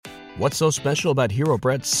What's so special about Hero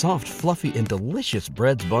Bread's soft, fluffy, and delicious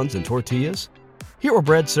breads, buns, and tortillas? Hero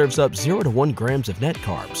Bread serves up 0 to 1 grams of net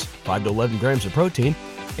carbs, 5 to 11 grams of protein,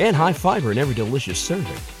 and high fiber in every delicious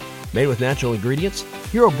serving. Made with natural ingredients,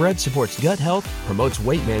 Hero Bread supports gut health, promotes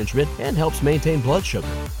weight management, and helps maintain blood sugar.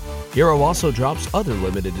 Hero also drops other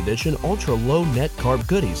limited edition ultra-low net carb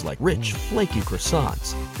goodies like rich, flaky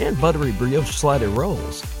croissants and buttery brioche slider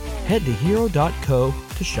rolls. Head to hero.co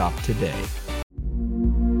to shop today.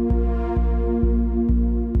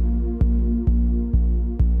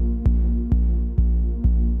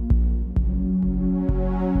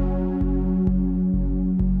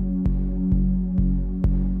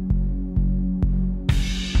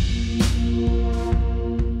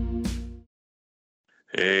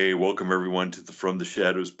 Hey, welcome everyone to the From the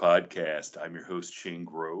Shadows podcast. I'm your host, Shane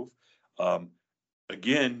Grove.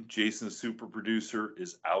 Again, Jason, the super producer,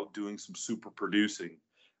 is out doing some super producing.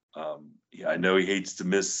 I know he hates to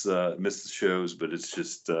miss the shows, but it's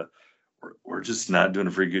just we're just not doing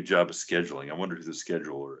a very good job of scheduling. I wonder who the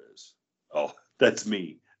scheduler is. Oh, that's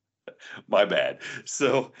me. My bad.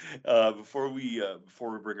 So before we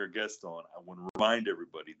bring our guest on, I want to remind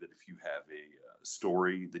everybody that if you have a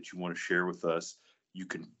story that you want to share with us, you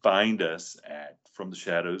can find us at From the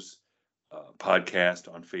Shadows podcast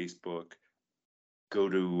on Facebook. Go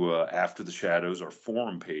to After the Shadows, our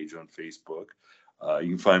forum page on Facebook. You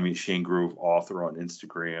can find me at Shane Grove Author on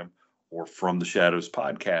Instagram, or From the Shadows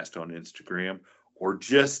Podcast on Instagram, or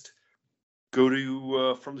just go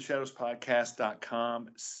to FromTheShadowsPodcast.com,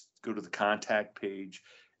 go to the contact page,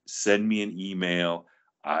 send me an email.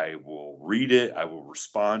 I will read it. I will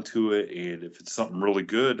respond to it. And if it's something really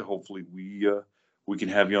good, hopefully we can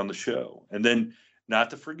have you on the show. And then, not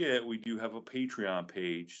to forget, we do have a Patreon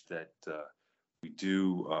page that we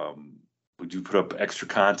do put up extra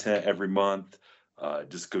content every month.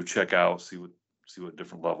 Just go check out, see what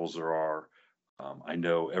different levels there are. I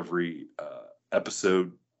know every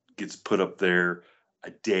episode gets put up there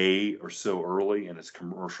a day or so early, and it's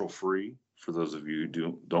commercial free for those of you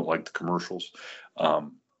who don't like the commercials.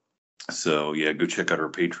 So yeah, go check out our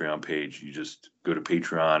Patreon page. You just go to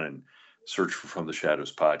Patreon and search for From the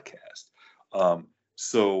Shadows podcast.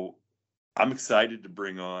 So I'm excited to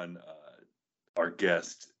bring on our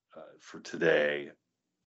guest for today.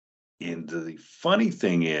 And the funny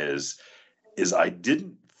thing is I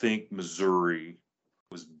didn't think Missouri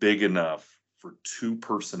was big enough for two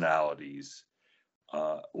personalities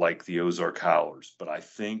like the Ozark Howlers. But I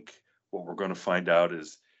think what we're going to find out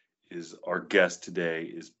is our guest today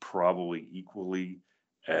is probably equally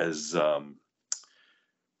as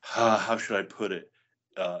how should I put it,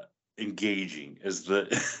 engaging as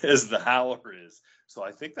the Howler is. So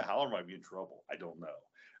I think the Howler might be in trouble. I don't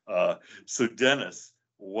know. So Dennis,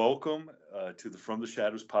 welcome to the From the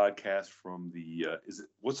Shadows podcast from the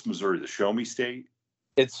what's Missouri, the Show Me State?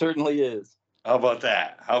 It certainly is. How about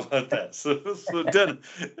that? So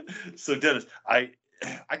Dennis, I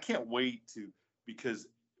can't wait because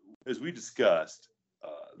as we discussed,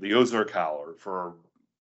 the Ozark Howler, for our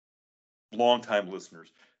longtime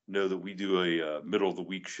listeners, know that we do a middle of the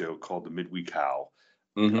week show called the Midweek Howl,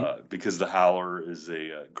 because the Howler is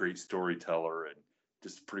a great storyteller and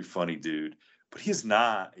just a pretty funny dude, but he is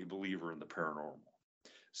not a believer in the paranormal.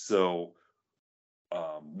 So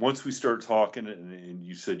once we start talking, and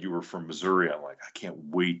you said you were from Missouri, I'm like, I can't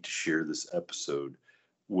wait to share this episode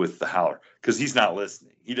with the Howler, because he's not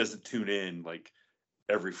listening. He doesn't tune in like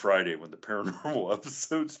every Friday when the paranormal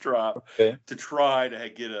episodes drop to try to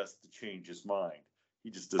get us to change his mind. He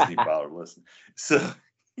just doesn't even bother listening. So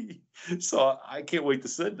I can't wait to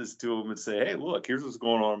send this to him and say, hey, look, here's what's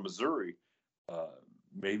going on in Missouri.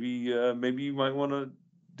 Maybe you might want to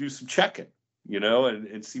do some checking,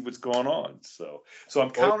 and see what's going on. So I'm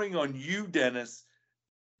counting on you, Dennis,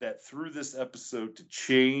 that through this episode to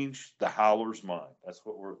change the Howler's mind. That's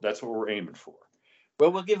what we're aiming for.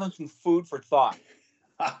 Well, we'll give him some food for thought.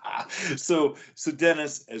 So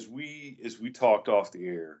Dennis, as we talked off the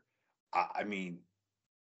air, I mean,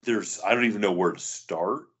 I don't even know where to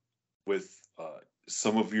start with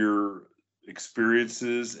some of your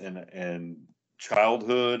experiences and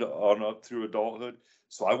childhood on up through adulthood.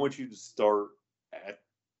 So I want you to start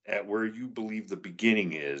at where you believe the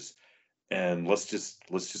beginning is, and let's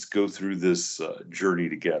just go through this journey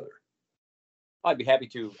together. I'd be happy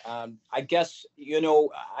to. I guess,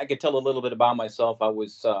 I could tell a little bit about myself. I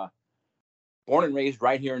was born and raised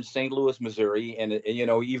right here in St. Louis, Missouri. And,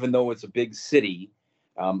 even though it's a big city,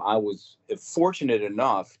 I was fortunate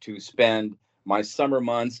enough to spend my summer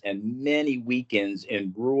months and many weekends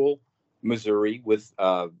in rural Missouri with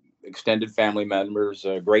extended family members,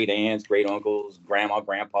 great aunts, great uncles, grandma,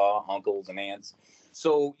 grandpa, uncles, and aunts.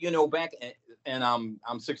 So, back, and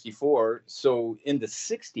I'm 64. So in the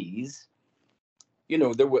 60s,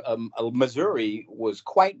 there were Missouri was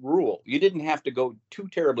quite rural. You didn't have to go too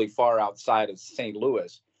terribly far outside of St.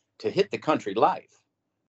 Louis to hit the country life.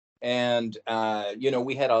 And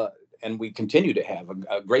we had and we continue to have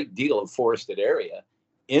a great deal of forested area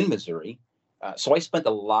in Missouri. So I spent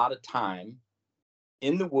a lot of time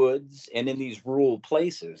in the woods and in these rural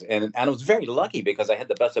places, and I was very lucky because I had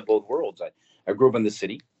the best of both worlds. I grew up in the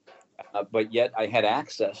city, but yet I had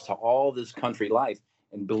access to all this country life.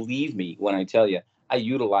 And believe me when I tell you, I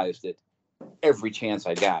utilized it every chance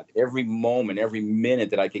I got, every moment, every minute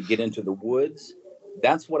that I could get into the woods.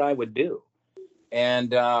 That's what I would do.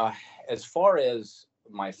 And as far as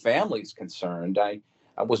my family's concerned, I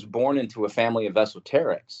was born into a family of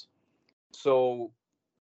esoterics. So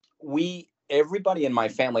everybody in my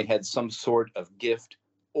family had some sort of gift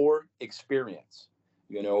or experience.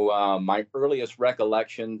 My earliest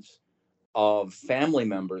recollections of family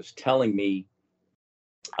members telling me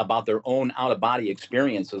about their own out of body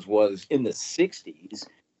experiences was in the 60s.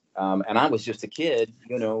 And I was just a kid,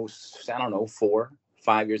 I don't know, 4,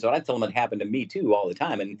 5 years old. I tell them it happened to me too all the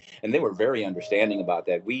time. And they were very understanding about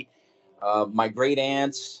that. My great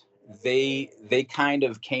aunts, they kind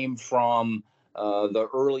of came from the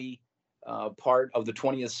early part of the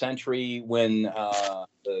 20th century when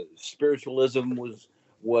the spiritualism was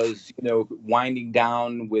winding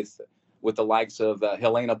down with the likes of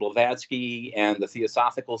Helena Blavatsky and the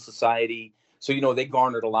Theosophical Society. So they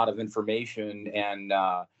garnered a lot of information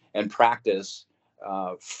and practice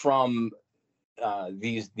from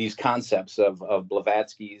these concepts of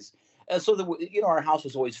Blavatsky's. And so our house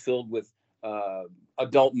was always filled with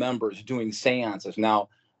adult members doing seances. Now,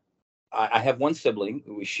 I have one sibling.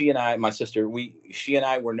 My sister, she and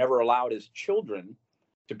I were never allowed as children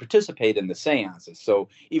to participate in the seances. So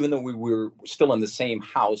even though we were still in the same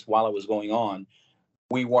house while it was going on,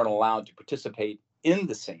 we weren't allowed to participate in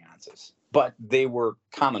the seances. But they were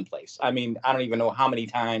commonplace. I mean, I don't even know how many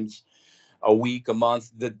times a week, a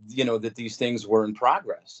month that that these things were in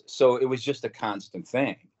progress. So it was just a constant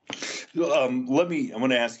thing. I'm going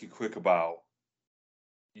to ask you quick about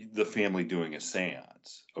the family doing a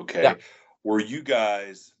seance. Okay. Yeah. Were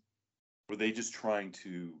they just trying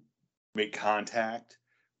to make contact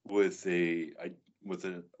with a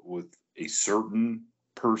certain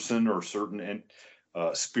person or certain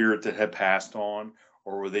spirit that had passed on,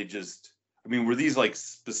 or were they just, were these like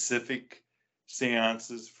specific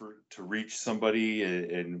seances to reach somebody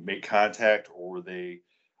and make contact, or were they,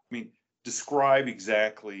 describe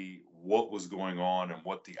exactly what was going on and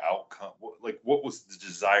what the outcome, what was the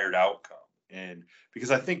desired outcome? And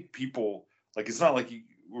because I think people, it's not like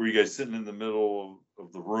were you guys sitting in the middle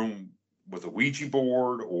of the room with a Ouija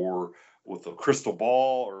board or with a crystal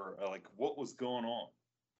ball, or what was going on?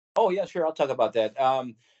 Oh yeah, sure. I'll talk about that.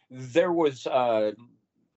 There was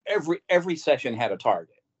every session had a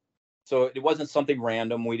target. So it wasn't something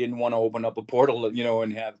random. We didn't want to open up a portal,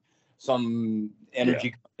 and have some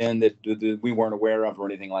energy come in that we weren't aware of or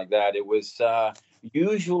anything like that. It was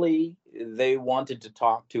usually they wanted to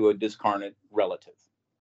talk to a discarnate relative.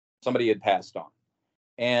 Somebody had passed on.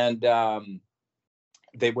 And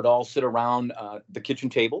they would all sit around the kitchen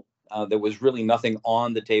table. There was really nothing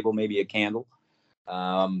on the table, maybe a candle.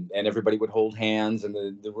 And everybody would hold hands, and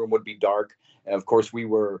the room would be dark. And of course, we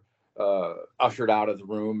were ushered out of the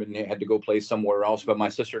room and had to go play somewhere else. But my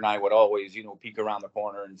sister and I would always, peek around the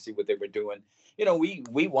corner and see what they were doing.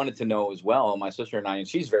 We wanted to know as well, my sister and I, and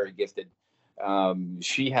she's very gifted.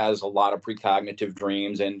 She has a lot of precognitive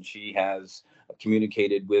dreams, and she has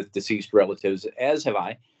communicated with deceased relatives, as have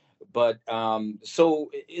I. But so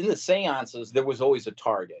in the seances, there was always a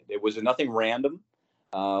target. It was nothing random.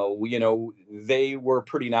 They were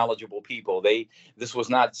pretty knowledgeable people. This was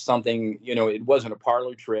not something, it wasn't a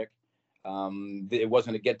parlor trick. It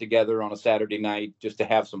wasn't a get together on a Saturday night just to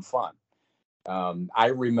have some fun. I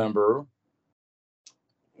remember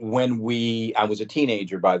when I was a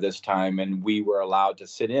teenager by this time, and we were allowed to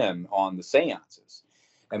sit in on the seances,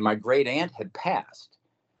 and my great aunt had passed.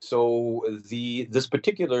 So this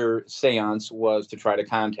particular seance was to try to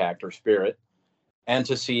contact her spirit and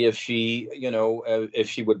to see if she, if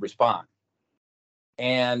she would respond.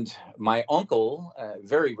 And my uncle, a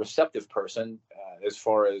very receptive person as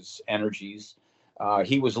far as energies,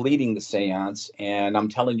 he was leading the seance, and I'm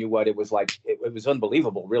telling you what, it was like, it was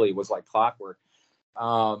unbelievable, really. It was like clockwork.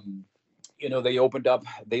 They opened up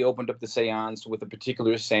the seance with a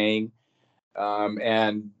particular saying,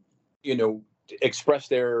 and, expressed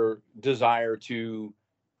their desire to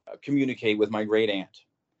communicate with my great aunt.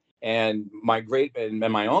 And my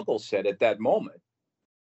uncle said at that moment,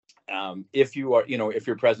 if you are, if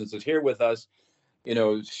your presence is here with us,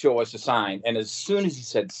 show us a sign. And as soon as he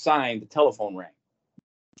said sign, the telephone rang,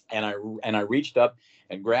 and I reached up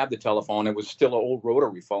and grabbed the telephone. It was still an old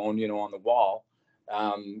rotary phone, on the wall,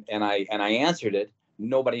 and I answered it.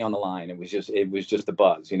 Nobody on the line. It was just a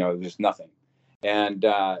buzz. It was just nothing. And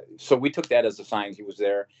so we took that as a sign he was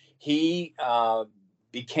there. He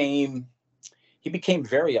became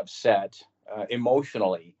very upset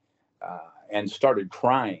emotionally, and started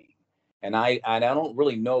crying. And I don't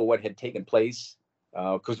really know what had taken place,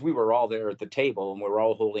 because we were all there at the table and we were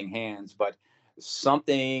all holding hands. But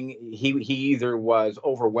something, he either was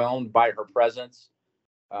overwhelmed by her presence,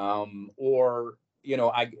 or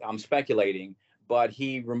I'm speculating, but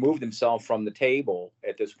he removed himself from the table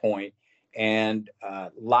at this point and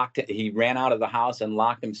he ran out of the house and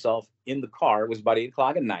locked himself in the car. It was about 8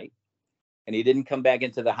 o'clock at night, and he didn't come back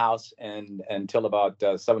into the house until about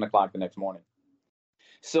 7 o'clock the next morning.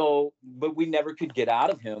 So, but we never could get out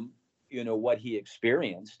of him, what he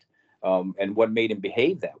experienced, and what made him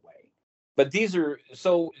behave that way. But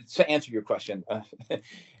so to answer your question,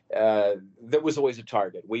 there was always a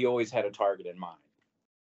target. We always had a target in mind.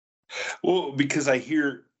 Well, because I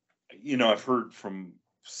hear, I've heard from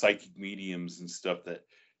psychic mediums and stuff that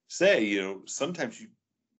say, sometimes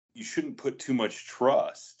you shouldn't put too much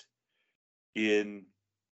trust in,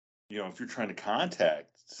 if you're trying to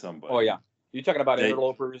contact somebody. Oh, yeah. You're talking about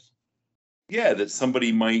interlopers? Yeah, that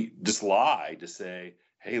somebody might just lie to say,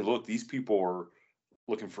 hey, look, these people are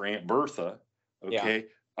looking for Aunt Bertha. Okay. Yeah.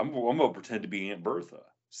 I'm going to pretend to be Aunt Bertha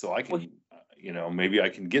so I can, maybe I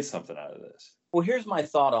can get something out of this. Well, here's my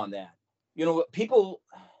thought on that. People,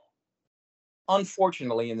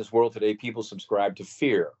 unfortunately, in this world today, people subscribe to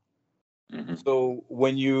fear. Mm-hmm. So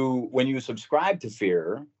when you subscribe to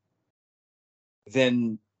fear,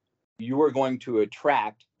 then you are going to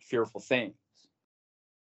attract fearful things.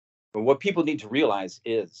 But what people need to realize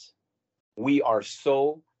is we are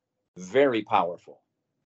so very powerful,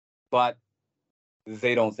 but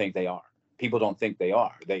they don't think they are. People don't think they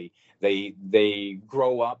are. They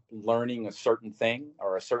grow up learning a certain thing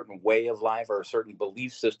or a certain way of life or a certain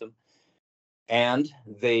belief system, and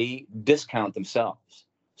they discount themselves.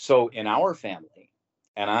 So in our family,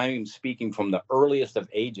 and I'm speaking from the earliest of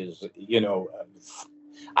ages,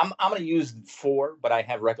 I'm going to use 4, but I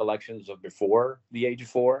have recollections of before the age of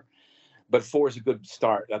 4. But 4 is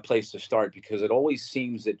a place to start, because it always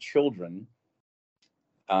seems that children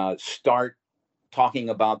start talking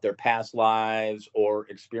about their past lives or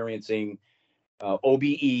experiencing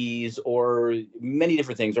OBEs or many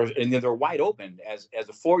different things, and they're wide open. As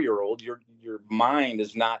a 4-year-old, your mind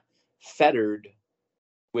is not fettered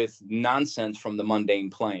with nonsense from the mundane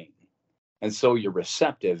plane, and so you're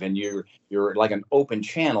receptive and you're like an open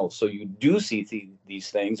channel. So you do see these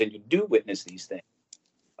things and you do witness these things.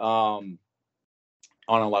 I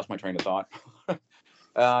lost my train of thought.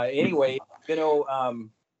 Anyway,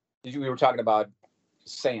 we were talking about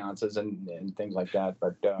seances and things like that,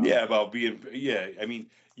 but about being, I mean,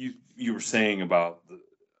 you were saying about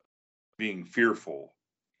being fearful.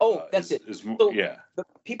 That's it.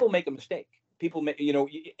 People make a mistake. People make,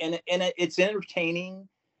 and it's entertaining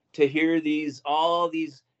to hear all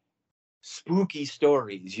these spooky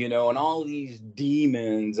stories, and all these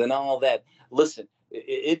demons and all that. Listen,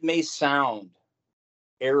 it may sound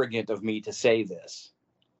arrogant of me to say this,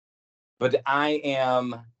 but I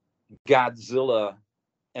am Godzilla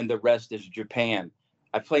and the rest is Japan.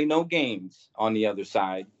 I play no games on the other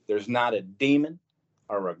side. There's not a demon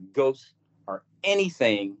or a ghost or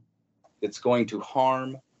anything that's going to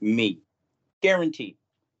harm me. Guaranteed.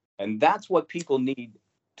 And that's what people need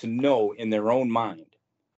to know in their own mind.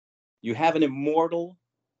 You have an immortal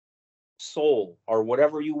soul, or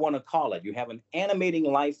whatever you want to call it. You have an animating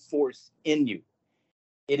life force in you.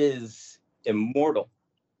 It is immortal.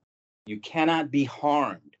 You cannot be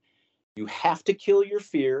harmed. You have to kill your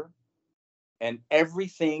fear and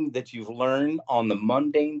everything that you've learned on the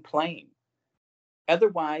mundane plane.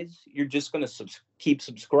 Otherwise, you're just going to keep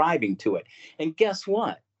subscribing to it. And guess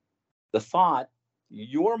what? The thought,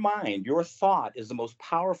 your mind, your thought is the most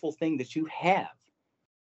powerful thing that you have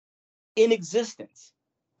in existence.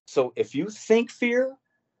 So if you think fear,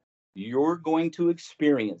 you're going to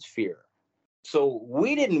experience fear. So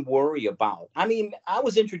we didn't worry about, I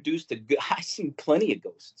was introduced to, I've seen plenty of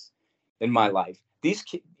ghosts in my life.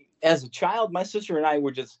 As a child, my sister and I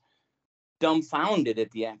were just dumbfounded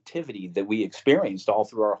at the activity that we experienced all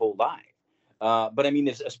through our whole life. But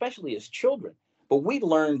especially as children. But we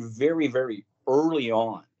learned very, very early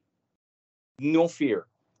on, no fear.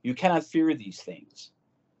 You cannot fear these things,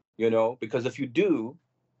 because if you do,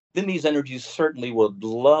 then these energies certainly would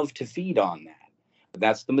love to feed on that.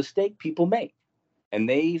 That's the mistake people make. And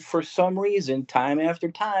they, for some reason, time after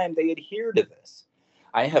time, they adhere to this.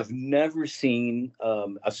 I have never seen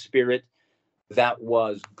a spirit that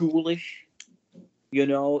was ghoulish,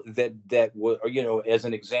 that was, as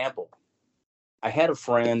an example, I had a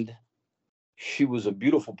friend. She was a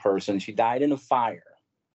beautiful person. She died in a fire.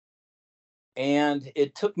 And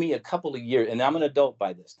it took me a couple of years, and I'm an adult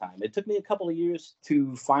by this time. It took me a couple of years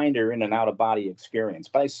to find her in an out of body experience,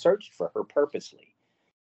 but I searched for her purposely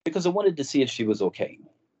because I wanted to see if she was okay.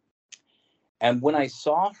 And when I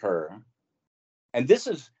saw her, and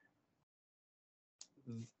this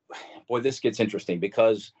gets interesting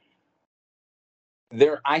because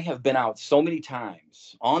I have been out so many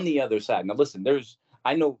times on the other side. Now, listen,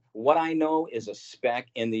 I know is a speck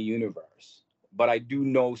in the universe, but I do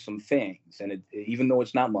know some things. And even though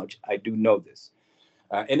it's not much, I do know this.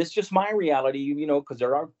 And it's just my reality, because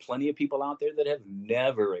there are plenty of people out there that have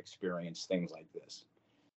never experienced things like this.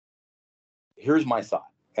 Here's my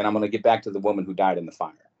thought, and I'm going to get back to the woman who died in the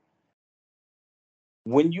fire.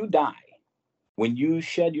 When you die, when you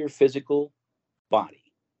shed your physical body,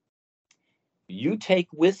 you take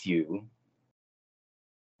with you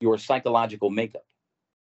your psychological makeup.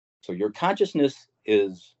 So your consciousness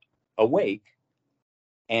is awake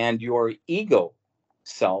and your ego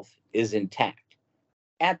self is intact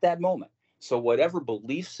at that moment. So whatever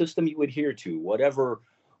belief system you adhere to, whatever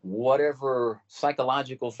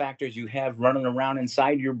psychological factors you have running around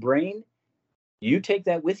inside your brain, you take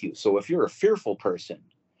that with you. So if you're a fearful person,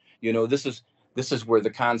 this is where the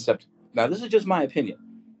concept, now this is just my opinion.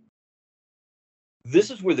 This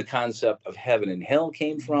is where the concept of heaven and hell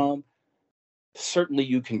came from. Certainly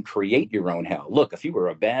you can create your own hell. Look, if you were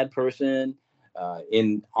a bad person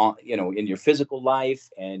in your physical life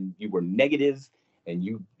and you were negative and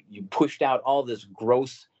you pushed out all this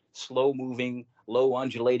gross, slow moving, low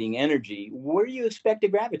undulating energy, where do you expect to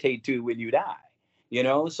gravitate to when you die?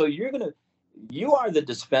 So you are the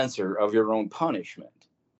dispenser of your own punishment.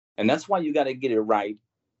 And that's why you got to get it right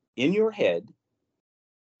in your head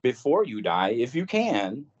before you die, if you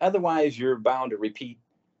can. Otherwise, you're bound to repeat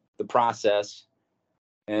the process,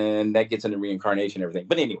 and that gets into reincarnation and everything.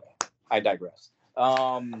 But anyway, I digress.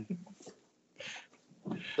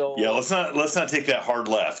 So yeah, let's not take that hard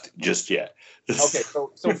left just yet. Okay,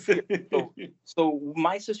 so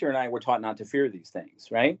my sister and I were taught not to fear these things,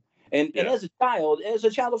 right? And as a child,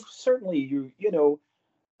 certainly you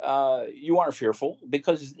are fearful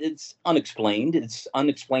because it's unexplained. It's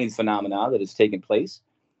unexplained phenomena that has taken place.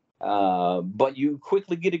 But you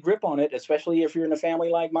quickly get a grip on it, especially if you're in a family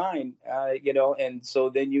like mine, and so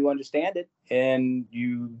then you understand it and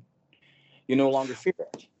you no longer fear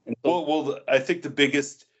it. And so, well, I think the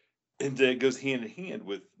biggest, and it goes hand in hand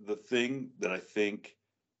with the thing that I think,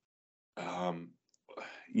 the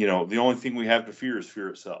only thing we have to fear is fear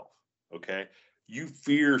itself. Okay. You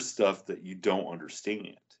fear stuff that you don't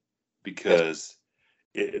understand because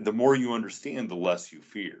the more you understand, the less you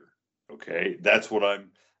fear. Okay. That's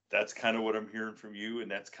kind of what I'm hearing from you.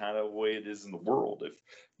 And that's kind of the way it is in the world. If,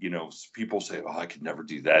 people say, oh, I could never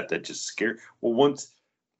do that. That just scares. Well, once,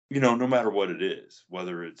 no matter what it is,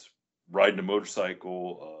 whether it's riding a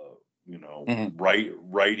motorcycle,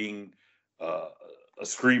 writing a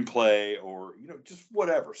screenplay or, just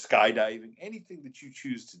whatever, skydiving, anything that you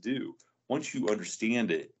choose to do, once you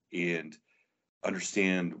understand it and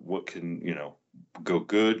understand what can, go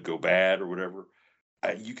good, go bad or whatever,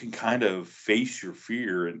 you can kind of face your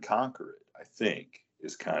fear and conquer it, I think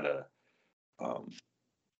is kind of,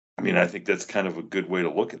 I think that's kind of a good way to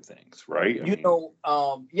look at things, right?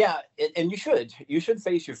 Yeah, and you should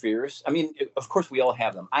face your fears. Of course we all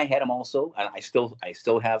have them. I had them also, and I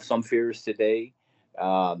still have some fears today.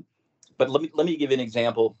 But let me give you an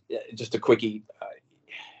example, just a quickie.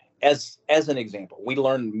 As an example, we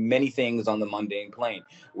learn many things on the mundane plane.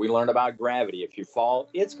 We learn about gravity. If you fall,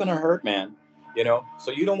 it's going to hurt, man.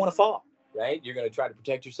 So you don't want to fall, right? You're going to try to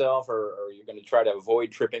protect yourself, or you're going to try to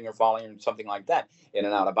avoid tripping or falling or something like that. In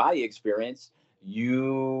an out-of-body experience,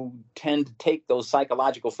 you tend to take those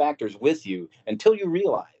psychological factors with you until you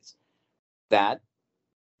realize that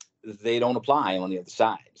they don't apply on the other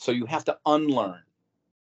side. So you have to unlearn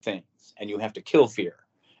things, and you have to kill fear.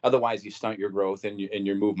 Otherwise, you stunt your growth and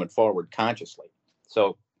your movement forward consciously.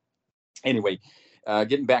 So anyway,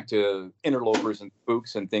 getting back to interlopers and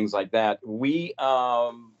spooks and things like that, we had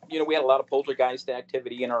a lot of poltergeist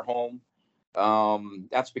activity in our home.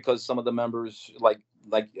 That's because some of the members, like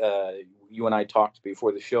you and I talked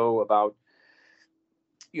before the show about,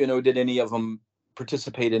 did any of them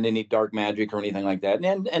participate in any dark magic or anything like that?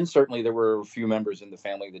 And certainly there were a few members in the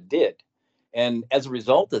family that did. And as a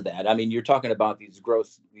result of that, I mean, you're talking about these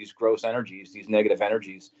gross energies, these negative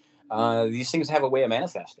energies. These things have a way of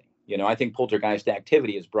manifesting. You know, I think poltergeist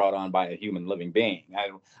activity is brought on by a human living being.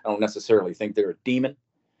 I don't necessarily think they're a demon.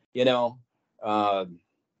 You know, uh,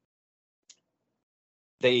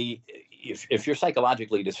 they if you're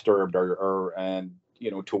psychologically disturbed or and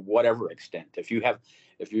you know to whatever extent, if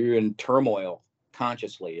you're in turmoil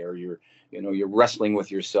consciously, or you're wrestling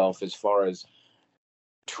with yourself as far as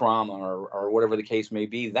trauma or whatever the case may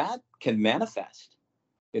be, that can manifest.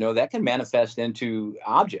 That can manifest into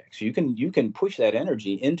objects. You can push that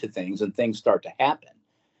energy into things, and things start to happen.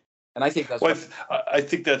 And I think that's Well, I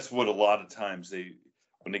think that's what a lot of times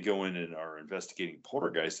when they go in and are investigating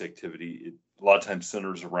poltergeist activity, it a lot of times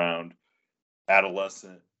centers around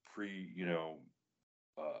adolescent,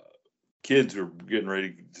 uh, kids who are getting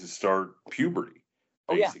ready to start puberty,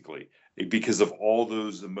 basically, because of all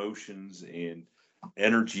those emotions and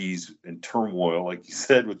energies and turmoil, like you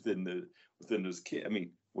said, within those kids. I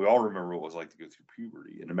mean, we all remember what it was like to go through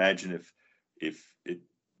puberty, and imagine if it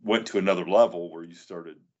went to another level where you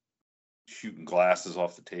started shooting glasses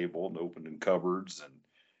off the table and opening cupboards and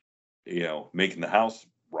making the house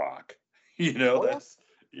rock. That's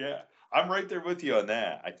yeah. I'm right there with you on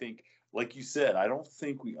that. I think, like you said, I don't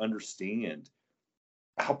think we understand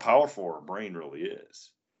how powerful our brain really is.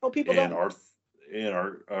 Well, people and don't.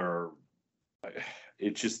 our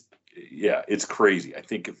it just, yeah, it's crazy. I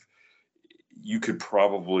think if you could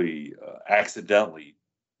probably accidentally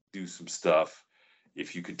do some stuff,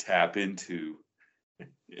 if you could tap into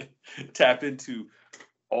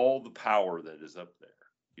all the power that is up there,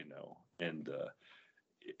 and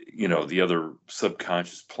the other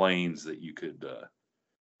subconscious planes that you could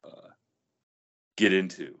get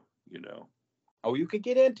into. Oh, you could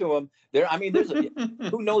get into them there. I mean,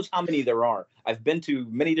 who knows how many there are. I've been to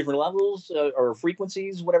many different levels or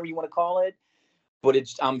frequencies, whatever you want to call it. But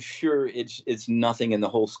I'm sure it's nothing in the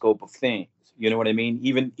whole scope of things. You know what I mean?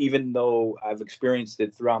 Even though I've experienced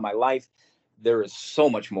it throughout my life, there is so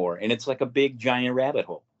much more, and it's like a big giant rabbit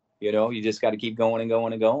hole. You just got to keep going and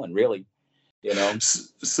going and going. Really,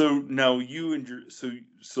 So now you and your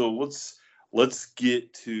so let's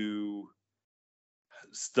get to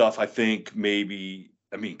stuff. I think maybe,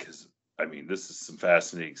 because this is some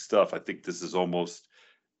fascinating stuff. I think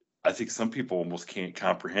some people almost can't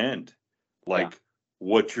comprehend, like,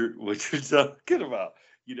 what you're talking about.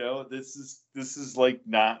 This is like,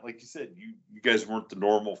 not like you said, you guys weren't the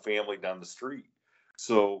normal family down the street.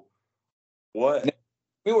 So what?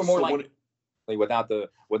 We were more without the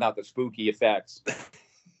spooky effects.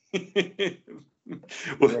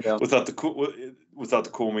 Without the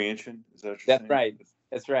cool mansion. Is that what you're saying? Right.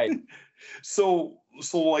 That's right. So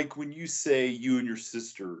like, when you say you and your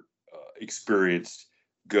sister experienced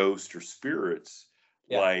ghosts or spirits,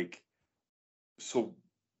 like, so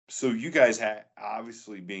you guys had,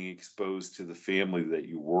 obviously, being exposed to the family that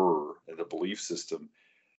you were and the belief system,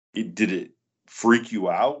 did it freak you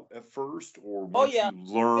out at first, or once you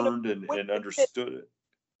learned and understood it?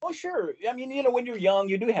 Oh, sure. I mean, when you're young,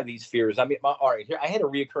 you do have these fears. I mean, all right, here, I had a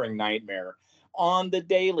reoccurring nightmare on the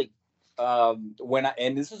daily.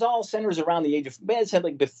 And this is all centers around the age of, I said,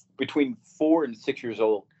 like between 4 and 6 years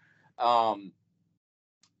old. A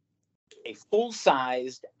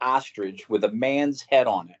full-sized ostrich with a man's head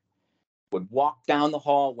on it would walk down the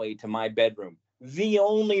hallway to my bedroom, the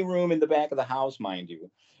only room in the back of the house, mind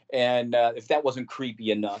you. And if that wasn't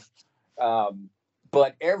creepy enough,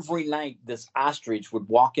 but every night this ostrich would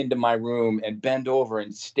walk into my room and bend over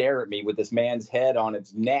and stare at me with this man's head on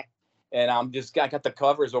its neck. And I got the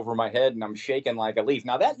covers over my head and I'm shaking like a leaf.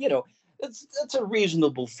 Now that, that's a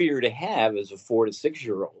reasonable fear to have as a 4 to 6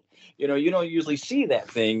 year old. You don't usually see that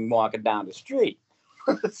thing walking down the street.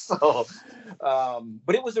 So,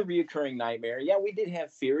 but it was a reoccurring nightmare. Yeah, we did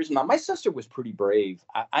have fears. Now, my sister was pretty brave.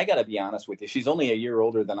 I got to be honest with you. She's only a year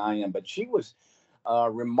older than I am, but she was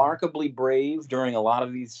remarkably brave during a lot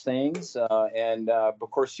of these things. And of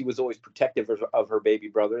course, she was always protective of her baby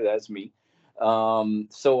brother. That's me.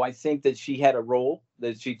 So I think that she had a role,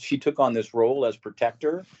 that she took on this role as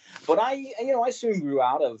protector. But I soon grew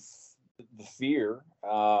out of the fear.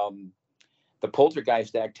 The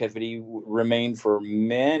poltergeist activity remained for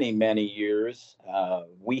many, many years.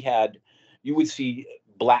 You would see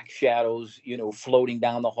black shadows, floating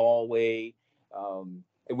down the hallway.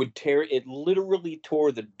 It literally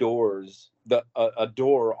tore the doors, a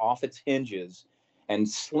door off its hinges and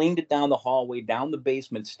slinged it down the hallway, down the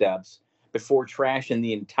basement steps before trashing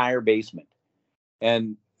the entire basement.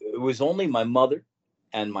 And it was only my mother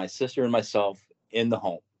and my sister and myself in the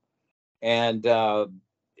home. And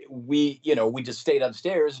we just stayed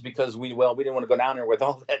upstairs because we didn't want to go down there with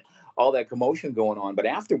all all that commotion going on. But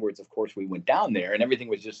afterwards, of course, we went down there and everything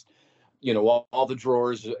was just, all the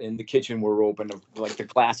drawers in the kitchen were open, like the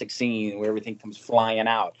classic scene where everything comes flying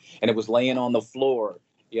out, and it was laying on the floor,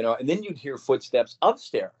 and then you'd hear footsteps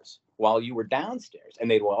upstairs while you were downstairs, and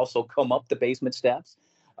they'd also come up the basement steps.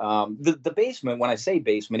 The basement, when I say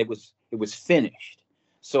basement, it was finished.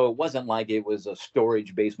 So it wasn't like it was a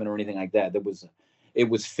storage basement or anything like that. It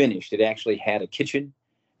was finished. It actually had a kitchen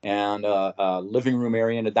and a living room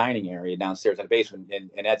area and a dining area downstairs in the basement.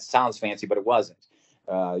 And that sounds fancy, but it wasn't.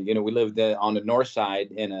 We lived on the north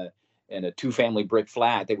side in a 2-family brick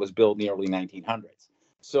flat that was built in the early 1900s.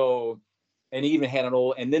 So, and even had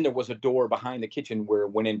and then there was a door behind the kitchen where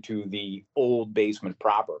it went into the old basement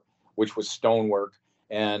proper, which was stonework.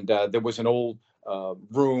 And there was an old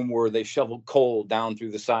room where they shoveled coal down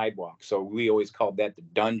through the sidewalk. So we always called that the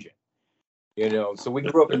dungeon, So we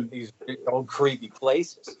grew up in these old creepy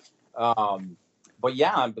places. But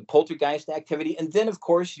yeah, the poltergeist activity. And then, of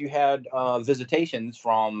course, you had visitations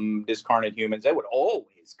from discarnate humans. They would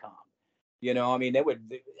always come.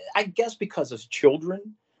 I guess because as children,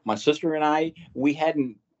 my sister and I, we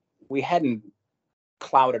hadn't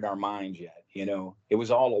clouded our minds yet. It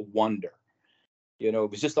was all a wonder.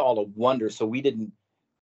 It was just all a wonder. So we didn't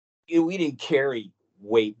carry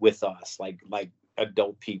weight with us like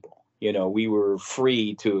adult people. We were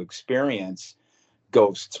free to experience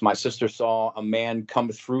ghosts. My sister saw a man come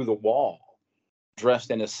through the wall dressed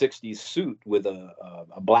in a 60s suit with a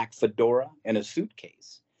black fedora and a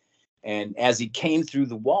suitcase. And as he came through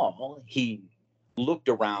the wall, he looked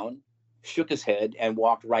around, shook his head, and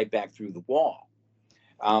walked right back through the wall.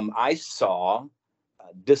 I saw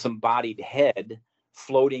a disembodied head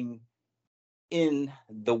floating in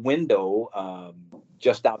the window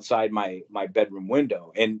just outside my bedroom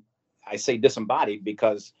window. And I say disembodied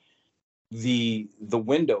because the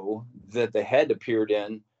window that the head appeared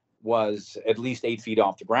in was at least 8 feet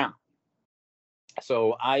off the ground.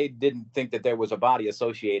 So I didn't think that there was a body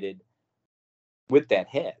associated with that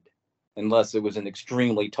head unless it was an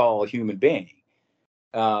extremely tall human being.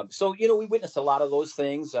 So, we witnessed a lot of those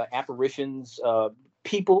things, apparitions,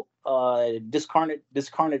 people,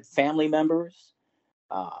 discarnate family members.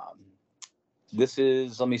 This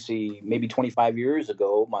is, let me see, maybe 25 years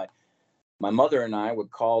ago, my mother and I were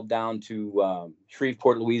called down to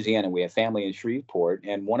Shreveport, Louisiana. We have family in Shreveport,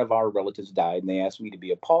 and one of our relatives died, and they asked me to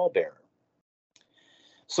be a pallbearer.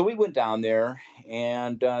 So we went down there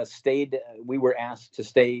and stayed. We were asked to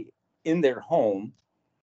stay in their home.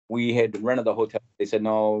 We had rented the hotel. They said,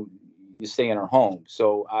 no, you stay in our home.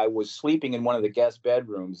 So I was sleeping in one of the guest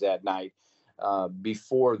bedrooms that night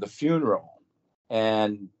before the funeral.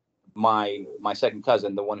 And my second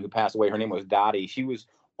cousin, the one who passed away, her name was Dottie. She was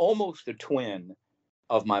almost a twin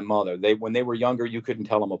of my mother. When they were younger, you couldn't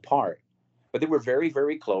tell them apart, but they were very,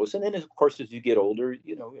 very close. And then, of course, as you get older,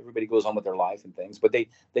 everybody goes on with their life and things, but they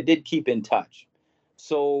did keep in touch.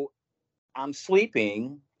 So I'm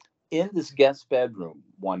sleeping in this guest bedroom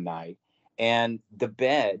one night, and the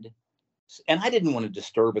bed, and I didn't want to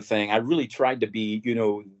disturb a thing. I really tried to be,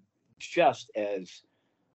 just as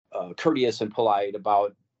courteous and polite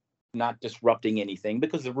about not disrupting anything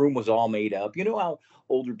because the room was all made up. You know how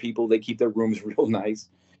older people, they keep their rooms real nice,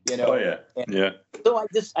 Oh yeah. And yeah. so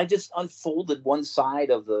I just unfolded one side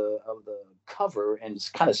of the cover and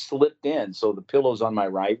just kind of slipped in. So the pillows on my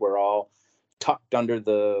right were all tucked under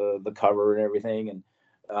the cover and everything. And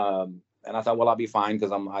I thought, well, I'll be fine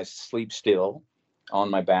because I sleep still on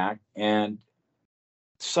my back. And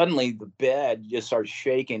suddenly the bed just starts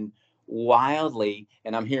shaking wildly,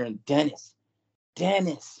 and I'm hearing Dennis,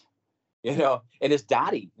 and it's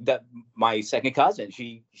Dottie, that my second cousin.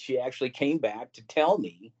 She actually came back to tell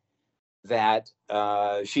me that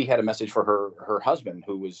she had a message for her husband,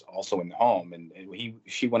 who was also in the home, and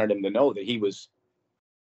she wanted him to know that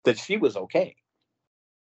she was okay.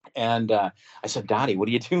 And I said, Dottie, what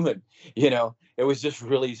are you doing? It was just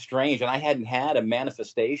really strange, and I hadn't had a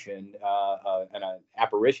manifestation, an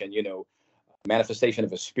apparition, manifestation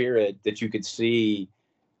of a spirit that you could see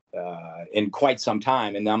in quite some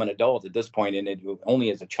time. And I'm an adult at this point, and it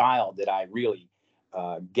only as a child did I really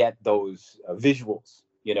get those visuals.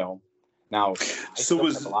 Now, So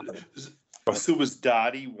was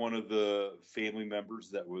Dottie one of the family members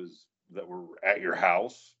that were at your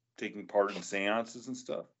house taking part in seances and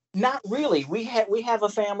stuff? Not really. We have a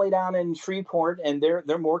family down in Shreveport, and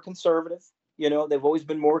they're more conservative. They've always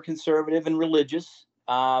been more conservative and religious.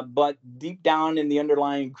 But deep down in the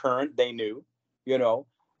underlying current, they knew.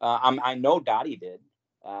 I know Dottie did.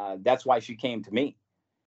 That's why she came to me.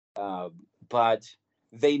 But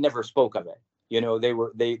they never spoke of it.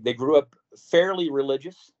 They grew up fairly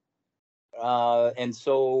religious. And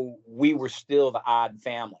so we were still the odd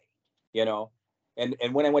family, you know. And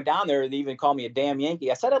when I went down there, they even called me a damn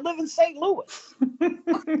Yankee. I said, I live in St. Louis.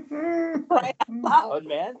 Right out loud,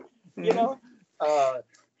 man. You know,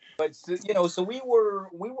 but so we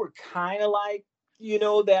were kind of like,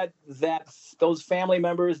 that those family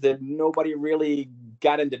members that nobody really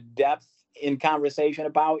got into depth in conversation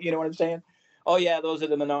about. You know what I'm saying? Oh yeah, those are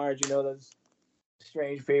the Menards. Those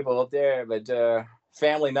strange people up there, but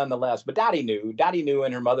family nonetheless. But Dottie knew,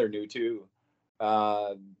 and her mother knew too.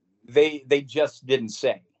 They just didn't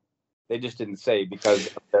say. They just didn't say because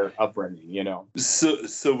of their upbringing.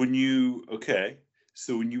 So when you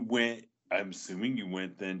went, I'm assuming you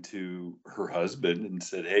went then to her husband and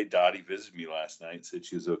said, "Hey, Dottie visited me last night. Said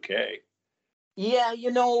she was okay." Yeah,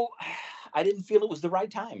 I didn't feel it was the right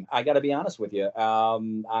time. I got to be honest with you.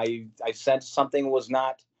 I sensed something was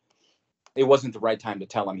not. It wasn't the right time to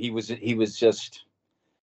tell him. He was just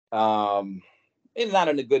not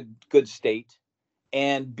in a good state,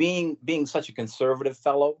 and being such a conservative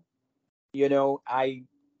fellow, I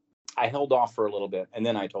held off for a little bit, and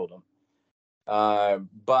then I told him.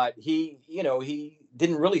 But he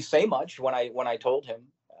didn't really say much when I told him.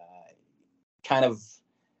 Kind of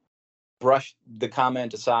brushed the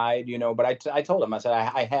comment aside, But I told him, I said,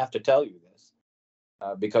 I have to tell you this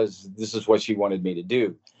because this is what she wanted me to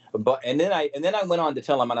do. But and then I went on to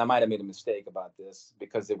tell him, and I might have made a mistake about this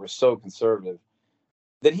because they were so conservative,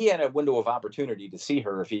 that he had a window of opportunity to see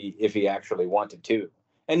her if he actually wanted to.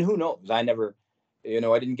 And who knows? I never, I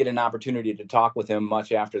didn't get an opportunity to talk with him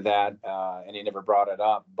much after that, and he never brought it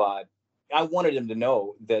up. But I wanted him to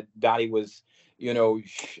know that Dottie was,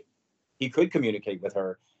 he could communicate with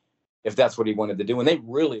her if that's what he wanted to do. And they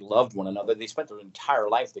really loved one another. They spent their entire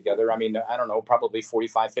life together. I mean, I don't know, probably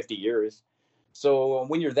 45, 50 years. So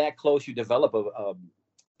when you're that close, you develop a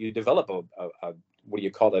what do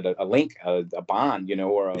you call it? A link, a bond,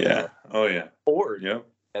 or a board, yeah,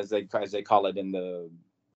 as they call it in the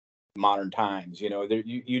modern times.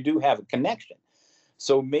 You do have a connection.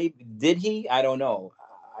 So maybe did he? I don't know.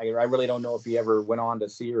 I really don't know if he ever went on to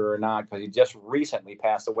see her or not, because he just recently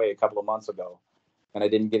passed away a couple of months ago, and I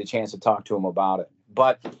didn't get a chance to talk to him about it.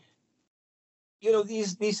 But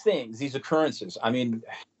these things, these occurrences. I mean,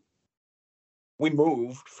 we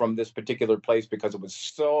moved from this particular place because it was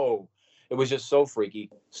just so freaky.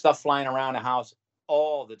 Stuff flying around the house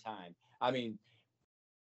all the time. I mean,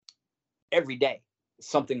 every day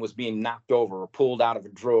something was being knocked over or pulled out of a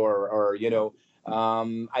drawer, or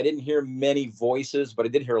I didn't hear many voices, but I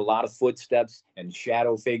did hear a lot of footsteps and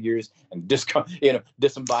shadow figures and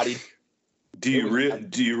disembodied. Do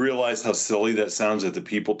you realize how silly that sounds, that the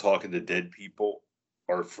people talking to dead people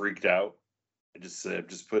are freaked out? I'm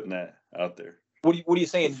just putting that out there. What are you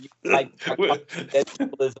saying? Like dead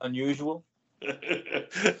people is unusual?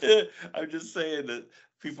 I'm just saying that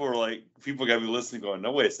people got to be listening going,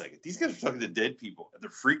 no, wait a second. These guys are talking to dead people and they're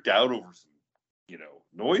freaked out over some,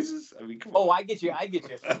 noises. I mean, come on. Oh, I get you.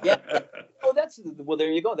 Yeah. Well,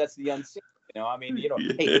 there you go. That's the unseen. I mean,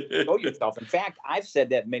 hey, know yourself. In fact, I've said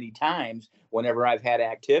that many times whenever I've had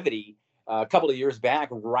activity. A couple of years back,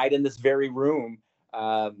 right in this very room,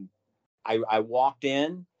 I walked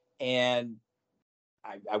in, and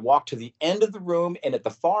I walked to the end of the room, and at the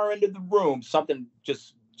far end of the room, something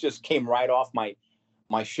just came right off my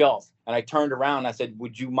shelf. And I turned around and I said,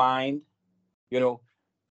 would you mind,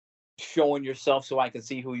 showing yourself so I can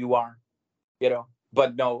see who you are?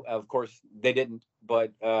 But no, of course they didn't.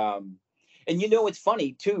 But and it's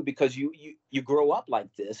funny too, because you grow up like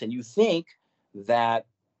this and you think that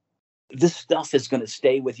this stuff is going to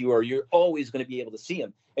stay with you, or you're always going to be able to see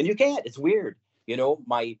them, and you can't. It's weird.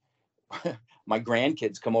 My my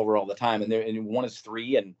grandkids come over all the time, and one is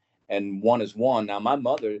 3 and one is 1. Now my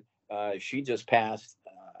mother, she just passed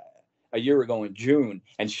a year ago in June,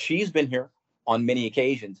 and she's been here on many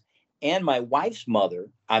occasions. And my wife's mother,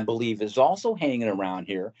 I believe, is also hanging around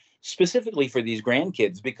here specifically for these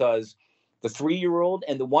grandkids, because the 3-year-old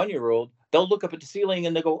and the 1-year-old, they'll look up at the ceiling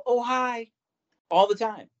and they go, "Oh, hi," all the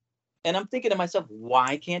time. And I'm thinking to myself,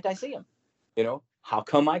 why can't I see them? How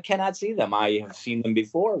come I cannot see them? I have seen them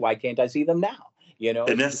before. Why can't I see them now?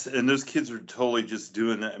 And those kids are totally just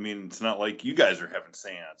doing that. I mean, it's not like you guys are having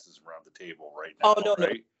seances around the table right now. Oh, no,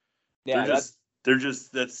 right? No. Yeah, that's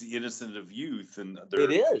the innocent of youth, and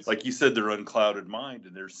it is, like you said, their unclouded mind,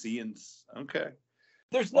 and they're seeing. Okay,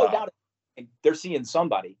 there's no doubt they're seeing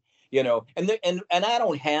somebody, and I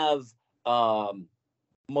don't have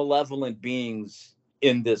malevolent beings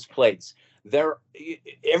in this place.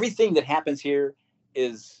 Everything that happens here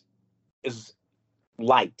is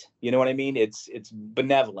light. You know what I mean? It's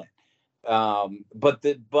benevolent. But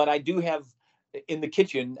I do have in the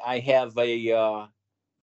kitchen, I have a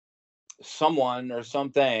someone or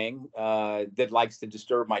something that likes to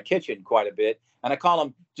disturb my kitchen quite a bit, and I call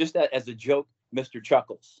him just as a joke, Mr.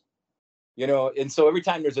 Chuckles. And so every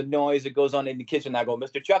time there's a noise that goes on in the kitchen, I go,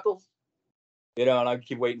 Mr. Chuckles, and I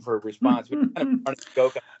keep waiting for a response. We kind of run a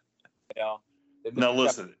joke, Now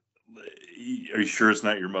listen, are you sure it's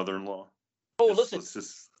not your mother-in-law? Oh, listen,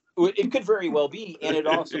 it could very well be, and it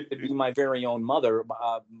also could be my very own mother,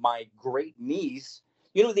 my great niece.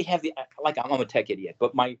 They have I'm a tech idiot,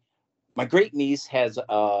 but my great niece has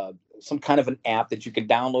some kind of an app that you can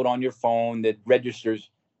download on your phone that registers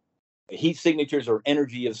heat signatures or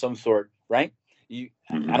energy of some sort, right? I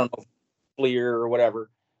don't know, FLIR or whatever.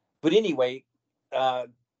 But anyway,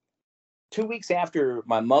 2 weeks after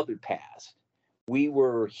my mother passed, we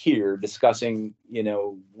were here discussing,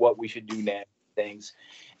 what we should do next, things.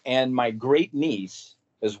 And my great niece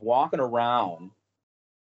is walking around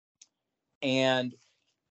and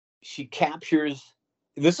she captures,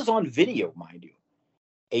 this is on video, mind you,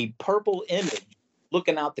 a purple image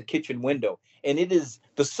looking out the kitchen window. And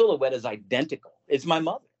the silhouette is identical. It's my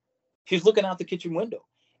mother. She's looking out the kitchen window.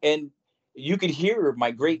 And you could hear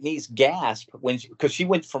my great niece gasp because she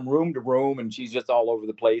went from room to room and she's just all over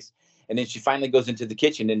the place. And then she finally goes into the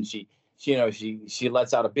kitchen and she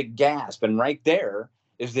lets out a big gasp. And right there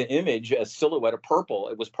is the image, a silhouette of purple.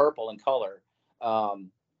 It was purple in color.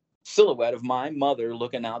 Silhouette of my mother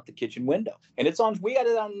looking out the kitchen window. And we got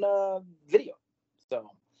it on video.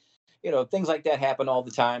 So, things like that happen all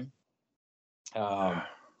the time.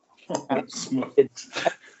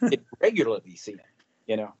 It regularly seen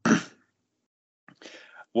it,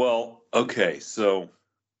 Well, okay, so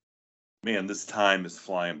man, this time is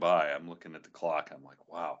flying by. I'm looking at the clock. I'm like,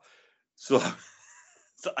 wow. So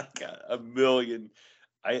I got a million.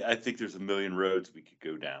 I think there's a million roads we could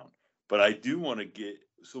go down, but I do want to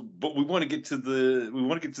but we want to get to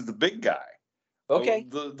the big guy. Okay.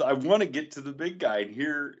 I want to get to the big guy in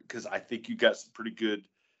here because I think you got some pretty good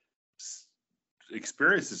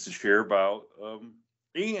experiences to share about,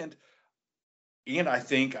 and I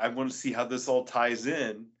think I want to see how this all ties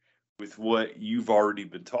in with what you've already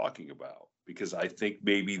been talking about, because I think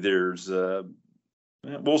maybe there's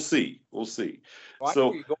we'll see. Well,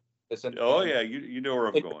 So, yeah, you know where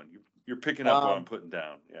I'm going. You're picking up what I'm putting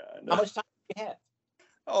down. Yeah. I know. How much time do you have?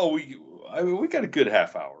 Oh, we got a good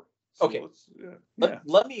half hour. So okay.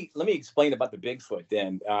 Let me explain about the Bigfoot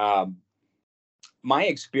then. My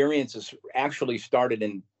experiences actually started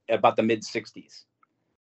in about the mid '60s,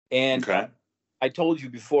 and okay. I told you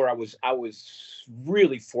before I was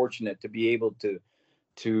really fortunate to be able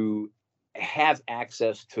to have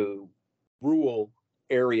access to rural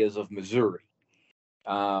areas of Missouri.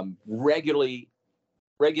 Regularly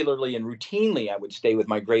and routinely, I would stay with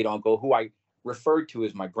my great uncle, who I referred to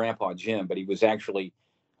as my grandpa Jim, but he was actually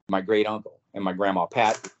my great uncle, and my grandma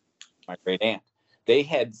Pat, my great aunt. They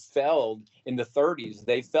had felled in the 30s.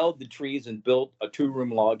 They felled the trees and built a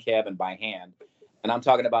 2-room log cabin by hand. And I'm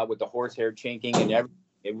talking about with the horsehair chinking and everything.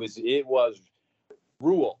 It was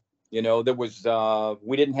rural. There was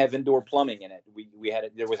we didn't have indoor plumbing in it.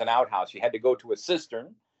 There was an outhouse. You had to go to a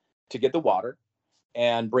cistern to get the water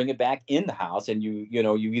and bring it back in the house. And you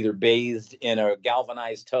either bathed in a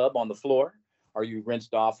galvanized tub on the floor, or you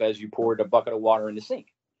rinsed off as you poured a bucket of water in the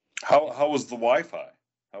sink. How was the Wi-Fi?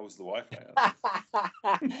 How was the Wi-Fi?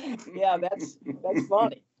 Yeah, that's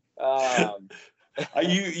funny.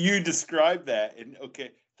 You described that, and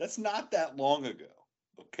okay, that's not that long ago.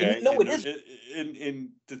 Okay, no, it is. And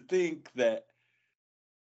to think that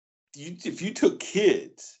if you took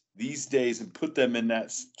kids these days and put them in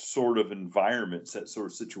that sort of environment, that sort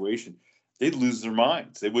of situation, they'd lose their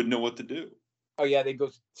minds. They wouldn't know what to do. Oh yeah, they'd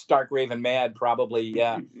go stark raving mad, probably.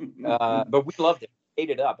 Yeah, but we loved it,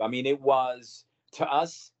 ate it up. I mean, to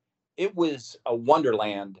us, it was a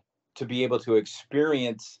wonderland to be able to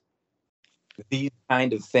experience these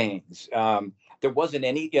kind of things. There wasn't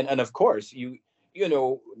any, and of course,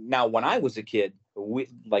 now when I was a kid,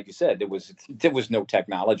 like you said, there was no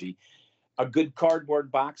technology. A good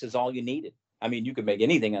cardboard box is all you needed. I mean, you could make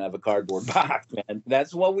anything out of a cardboard box, man.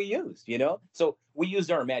 That's what we used, So we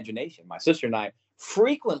used our imagination. My sister and I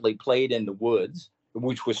frequently played in the woods,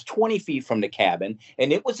 which was 20 feet from the cabin,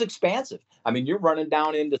 and it was expansive. I mean, you're running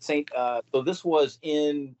down into so this was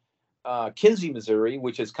in Kinsey, Missouri,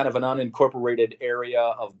 which is kind of an unincorporated area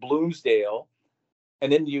of Bloomsdale.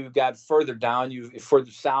 And then you've got further down,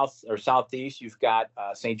 further south or southeast, you've got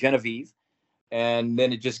St. Genevieve. And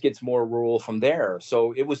then it just gets more rural from there.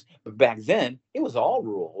 So back then, it was all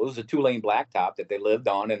rural. It was a 2-lane blacktop that they lived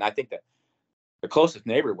on. And I think that the closest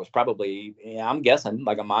neighbor was probably, I'm guessing,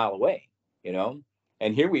 like a mile away,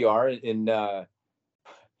 And here we are in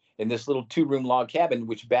this little 2-room log cabin,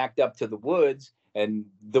 which backed up to the woods, and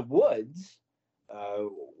the woods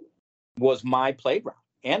was my playground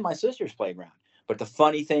and my sister's playground. But the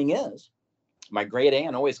funny thing is, my great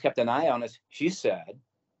aunt always kept an eye on us. She said,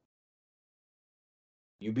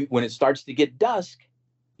 when it starts to get dusk,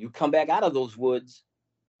 you come back out of those woods,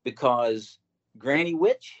 because Granny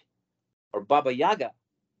Witch or Baba Yaga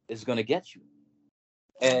is going to get you.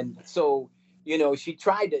 And so, she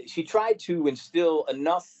tried to instill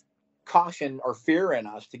enough caution or fear in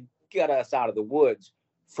us to get us out of the woods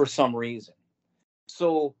for some reason.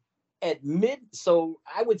 So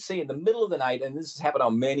I would say in the middle of the night, and this has happened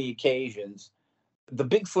on many occasions, the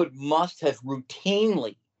Bigfoot must have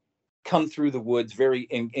routinely come through the woods very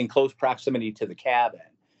in close proximity to the cabin,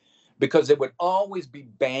 because it would always be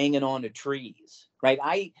banging on the trees, right?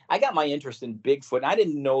 I got my interest in Bigfoot, and I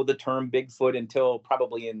didn't know the term Bigfoot until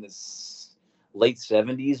probably in the late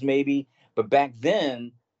 70s, maybe. But back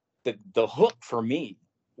then, the hook for me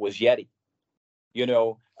was Yeti.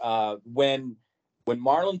 When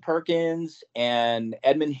Marlin Perkins and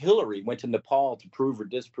Edmund Hillary went to Nepal to prove or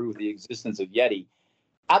disprove the existence of Yeti,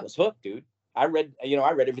 I was hooked, dude. I read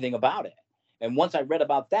everything about it. And once I read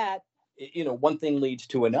about that, one thing leads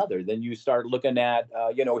to another. Then you start looking at,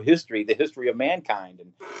 history, the history of mankind.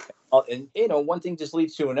 And one thing just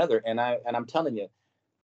leads to another. And I'm telling you,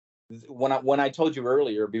 when I told you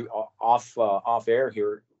earlier, off air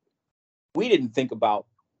here, we didn't think about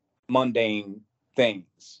mundane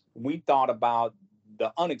things. We thought about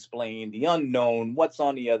the unexplained, the unknown, what's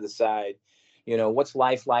on the other side, what's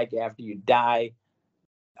life like after you die,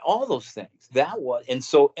 all those things. That was, and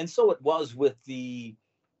so it was with the,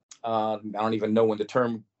 I don't even know when the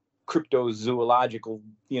term cryptozoological,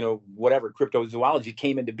 whatever cryptozoology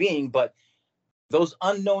came into being, but those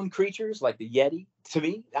unknown creatures like the Yeti, to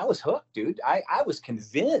me, I was hooked, dude. I was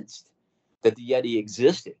convinced that the Yeti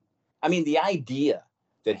existed. I mean, the idea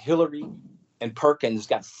that Hillary and Perkins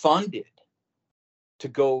got funded to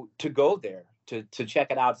go there to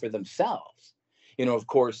check it out for themselves. Of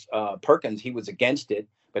course, Perkins, he was against it,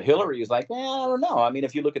 but Hillary was like, I don't know. I mean,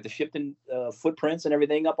 if you look at the Shipton footprints and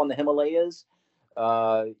everything up on the Himalayas,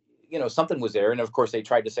 something was there. And of course, they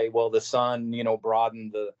tried to say, well, the sun,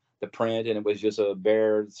 broadened the print, and it was just a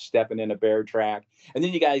bear stepping in a bear track. And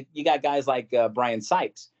then you got guys like Brian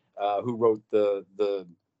Sykes, who wrote the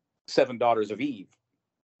 7 Daughters of Eve.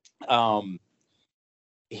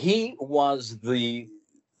 He was the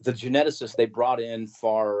geneticist they brought in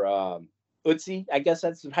for Ötzi, I guess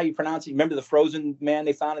that's how you pronounce it. Remember the frozen man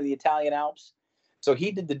they found in the Italian Alps? So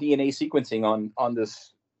he did the DNA sequencing on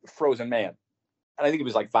this frozen man. And I think he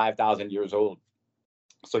was like 5,000 years old.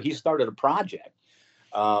 So he started a project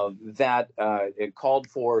that it called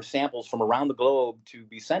for samples from around the globe to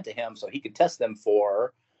be sent to him so he could test them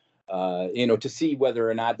for, to see whether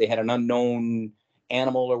or not they had an unknown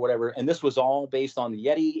animal or whatever. And this was all based on the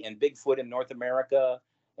Yeti and Bigfoot in North America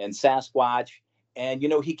and Sasquatch. And,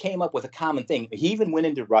 he came up with a common thing. He even went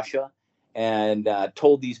into Russia and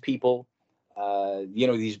told these people,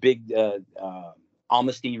 these big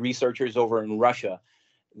Amnesty researchers over in Russia,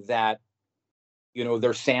 that,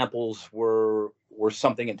 their samples were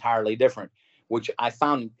something entirely different, which I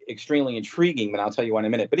found extremely intriguing, but I'll tell you in a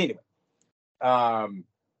minute. But anyway,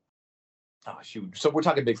 so we're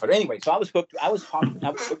talking Bigfoot. Anyway, so I was hooked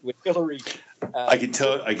with Hillary. I can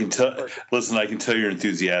tell. Listen, I can tell you're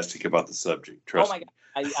enthusiastic about the subject. Trust me.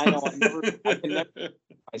 God, I know. I can never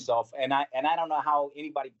myself, and I don't know how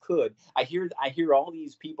anybody could. I hear all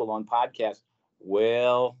these people on podcasts.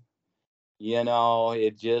 Well,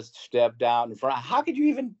 it just stepped out in front. How could you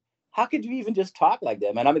even just talk like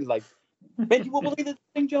that, man? I mean, like, man, you won't believe this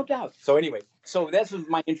thing jumped out. So anyway, that's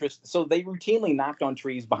my interest. So they routinely knocked on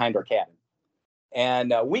trees behind our cabin.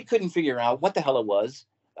 And we couldn't figure out what the hell it was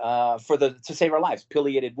to save our lives.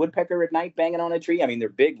 Pileated woodpecker at night banging on a tree. I mean, they're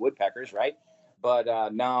big woodpeckers, right? But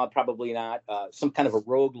no, probably not. Some kind of a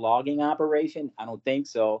rogue logging operation? I don't think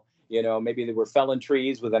so. Maybe they were felling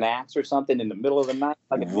trees with an axe or something in the middle of the night.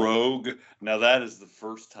 Rogue. Now, that is the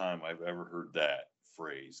first time I've ever heard that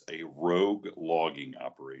phrase, a rogue logging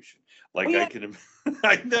operation. Like, oh, yeah.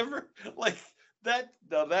 I never, like, that.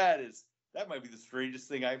 Now, that might be the strangest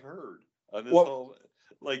thing I've heard. Whole,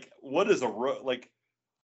 like, what is a rogue? Like,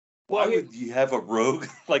 why would you have a rogue?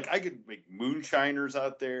 Like, I could make moonshiners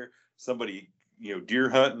out there. Somebody, deer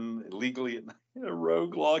hunting illegally at night. A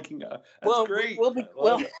rogue logging. That's great.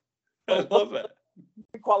 I love it.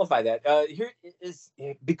 Qualify that. Here is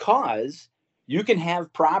because you can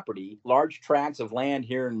have property, large tracts of land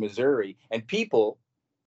here in Missouri, and people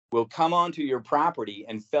will come onto your property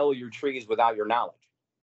and fell your trees without your knowledge.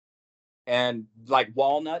 And like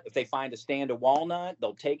walnut, if they find a stand of walnut,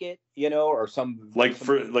 they'll take it, or some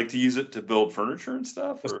to use it to build furniture and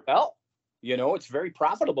stuff. Or well, it's very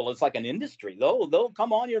profitable. It's like an industry. They'll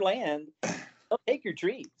come on your land. They'll take your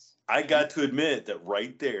trees. I got to admit that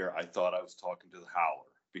right there, I thought I was talking to the Howler,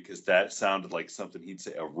 because that sounded like something he'd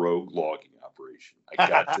say, a rogue logging operation.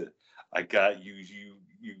 I got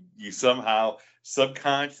you somehow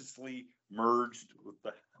subconsciously merged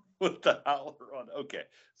with the Howler on. Okay.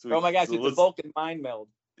 So oh my gosh, it's a Vulcan mind meld.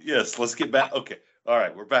 Yes, let's get back. Okay. All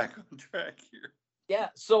right, we're back on track here. Yeah.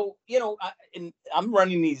 So, I'm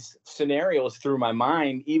running these scenarios through my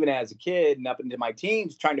mind, even as a kid and up into my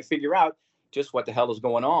teens, trying to figure out just what the hell is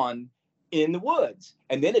going on in the woods.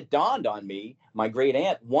 And then it dawned on me, my great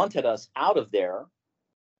aunt wanted us out of there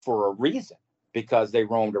for a reason, because they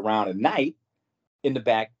roamed around at night in the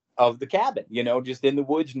back of the cabin, just in the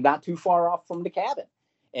woods, not too far off from the cabin.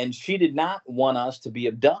 And she did not want us to be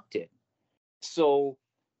abducted. So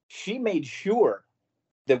she made sure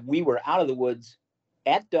that we were out of the woods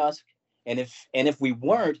at dusk. And if we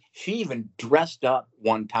weren't, she even dressed up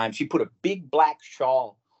one time. She put a big black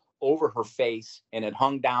shawl over her face and it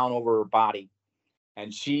hung down over her body.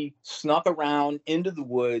 And she snuck around into the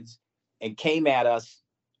woods and came at us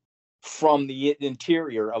from the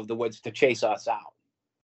interior of the woods to chase us out.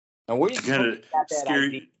 And we're just kind of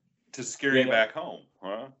scare you back home,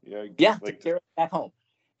 huh? Yeah, to scare us back home.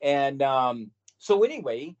 And so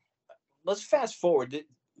anyway, let's fast forward.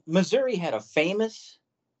 Missouri had a famous,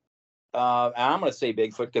 I'm going to say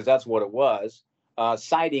Bigfoot because that's what it was,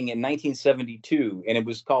 sighting in 1972, and it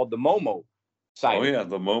was called the Momo sighting. Oh yeah,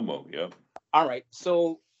 the Momo. Yep. All right,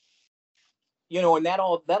 so and that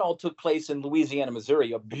all took place in Louisiana,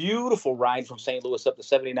 Missouri, a beautiful ride from St. Louis up the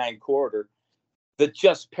 79 corridor that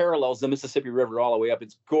just parallels the Mississippi River all the way up.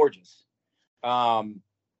 It's gorgeous. But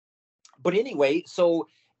anyway, so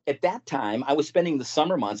at that time, I was spending the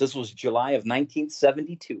summer months. This was July of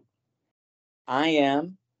 1972. I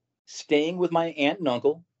am staying with my aunt and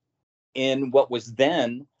uncle in what was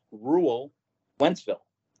then rural Wentzville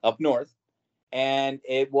up north. And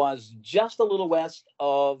it was just a little west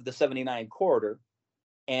of the 79 corridor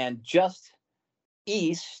and just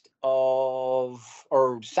east of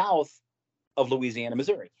or south of Louisiana,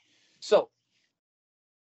 Missouri. So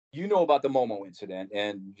you know about the Momo incident,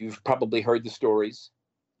 and you've probably heard the stories.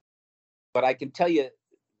 But I can tell you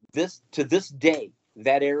this, to this day,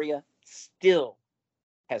 that area still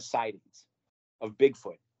has sightings of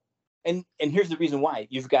Bigfoot. And here's the reason why.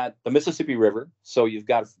 You've got the Mississippi River, so you've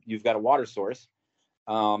got a water source,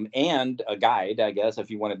 and a guide, I guess, if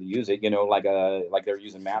you wanted to use it, like they're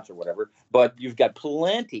using maps or whatever. But you've got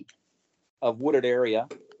plenty of wooded area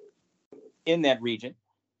in that region,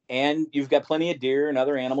 and you've got plenty of deer and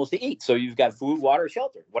other animals to eat. So you've got food, water,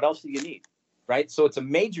 shelter. What else do you need? Right. So it's a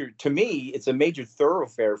major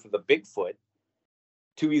thoroughfare for the Bigfoot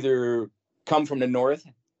to either come from the north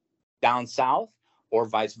down south or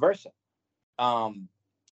vice versa. But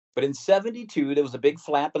in 72, there was a big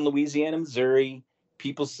flap in Louisiana, Missouri.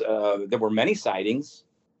 There were many sightings.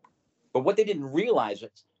 But what they didn't realize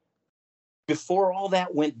is before all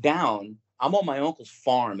that went down, I'm on my uncle's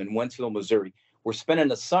farm in Wentzville, Missouri. We're spending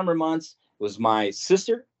the summer months. It was my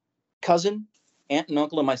sister, cousin, aunt and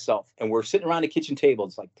uncle, and myself. And we're sitting around the kitchen table.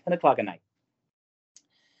 It's like 10 o'clock at night.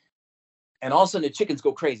 And all of a sudden the chickens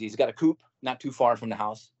go crazy. He's got a coop not too far from the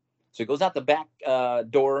house. So he goes out the back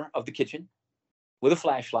door of the kitchen with a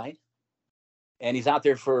flashlight. And he's out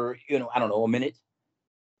there for, I don't know, a minute.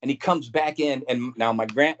 And he comes back in. And now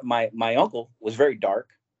my uncle was very dark.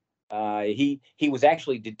 He was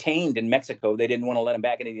actually detained in Mexico. They didn't want to let him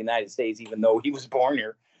back into the United States, even though he was born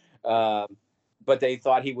here. But they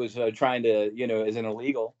thought he was trying to, as an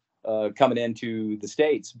illegal coming into the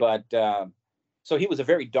States. But so he was a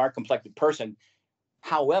very dark complected person.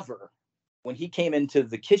 However, when he came into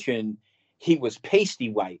the kitchen, he was pasty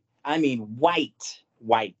white. I mean, white,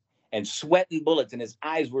 and sweating bullets. And his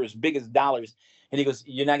eyes were as big as dollars. And he goes,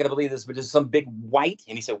 "You're not going to believe this, but just some big white."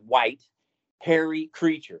 And he said, "White, hairy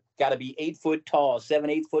creature. Got to be 8 foot tall,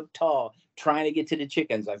 8 foot tall, trying to get to the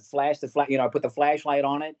chickens." I flashed I put the flashlight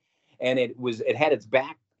on it. And it had its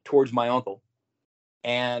back towards my uncle.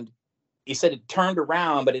 And he said it turned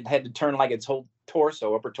around, but it had to turn like its whole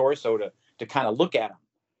upper torso to kind of look at him.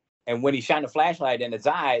 And when he shined a flashlight in its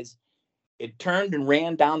eyes, it turned and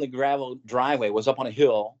ran down the gravel driveway, was up on a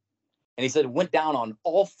hill. And he said it went down on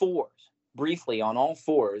all fours, briefly on all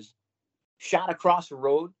fours, shot across the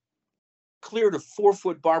road, cleared a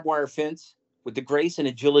 4-foot barbed wire fence with the grace and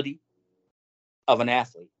agility of an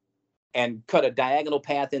athlete, and cut a diagonal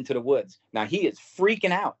path into the woods. Now he is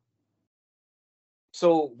freaking out.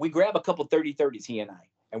 So we grab a couple 30-30s, he and I,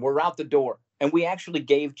 and we're out the door. And we actually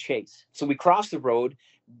gave chase. So we crossed the road.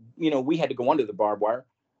 We had to go under the barbed wire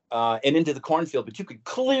and into the cornfield, but you could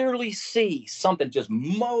clearly see something just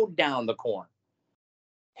mowed down the corn,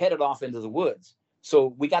 headed off into the woods.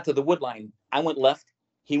 So we got to the wood line. I went left.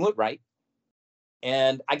 He went right.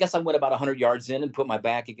 And I guess I went about 100 yards in and put my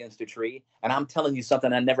back against a tree. And I'm telling you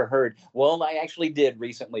something I never heard. Well, I actually did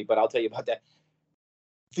recently, but I'll tell you about that.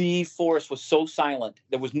 The forest was so silent.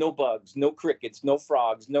 There was no bugs, no crickets, no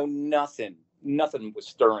frogs, no nothing. Nothing was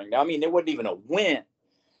stirring. I mean, there wasn't even a wind.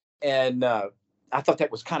 And I thought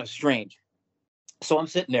that was kind of strange. So I'm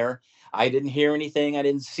sitting there. I didn't hear anything. I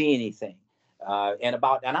didn't see anything. And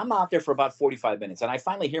I'm out there for about 45 minutes. And I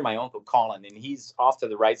finally hear my uncle calling, and he's off to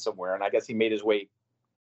the right somewhere. And I guess he made his way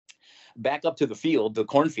back up to the field, the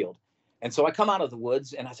cornfield. And so I come out of the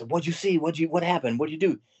woods and I said, "What'd you see? What happened? What'd you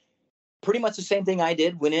do?" Pretty much the same thing I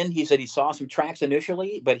did. Went in. He said he saw some tracks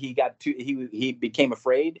initially, but he became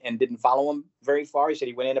afraid and didn't follow him very far. He said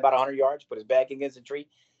he went in about 100 yards, put his back against a tree.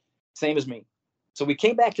 Same as me. So we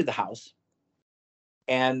came back to the house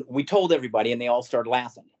and we told everybody, and they all started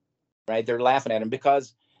laughing. Right? They're laughing at him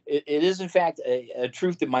because it is, in fact, a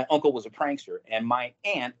truth that my uncle was a prankster, and my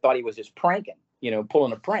aunt thought he was just pranking,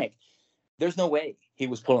 pulling a prank. There's no way he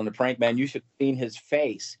was pulling a prank, man. You should have seen his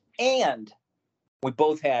face. And we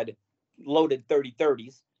both had loaded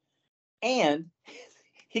 30-30s, and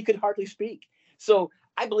he could hardly speak. So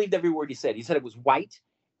I believed every word he said. He said it was white,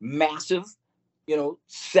 massive,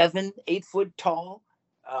 7-8 foot tall.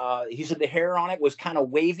 He said the hair on it was kind of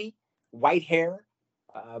wavy, white hair.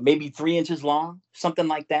 Maybe 3 inches long, something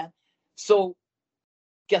like that. So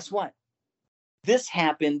guess what? This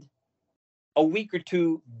happened a week or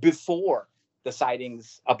two before the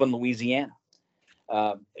sightings up in Louisiana,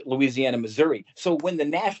 Missouri. So when the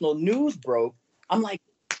national news broke, I'm like,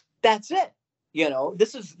 that's it.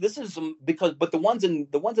 This is because, but the ones in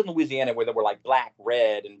Louisiana where they were like black,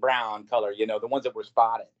 red, and brown color, the ones that were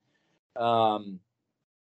spotted.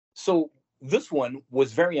 So this one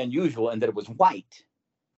was very unusual in that it was white.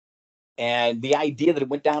 And the idea that it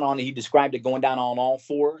went down he described it going down on all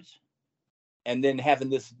fours and then having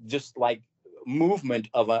this just like movement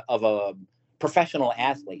of a professional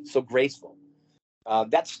athlete, so graceful.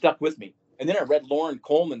 That stuck with me. And then I read Lauren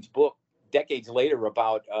Coleman's book decades later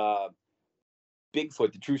about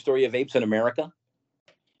Bigfoot, the true story of apes in America.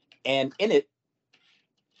 And in it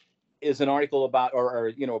is an article about, or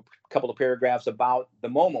a couple of paragraphs about the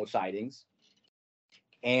Momo sightings.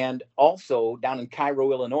 And also down in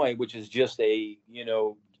Cairo, Illinois, which is just a,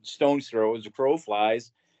 stone's throw as a crow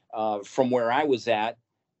flies from where I was at,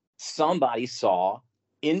 somebody saw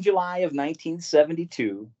in July of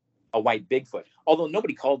 1972 a white Bigfoot. Although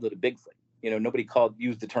nobody called it a Bigfoot. Nobody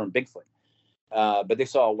used the term Bigfoot. But they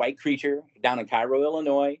saw a white creature down in Cairo,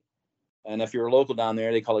 Illinois. And if you're a local down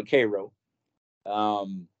there, they call it Cairo.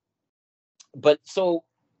 But so,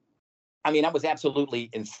 I mean, I was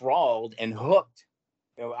absolutely enthralled and hooked.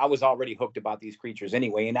 I was already hooked about these creatures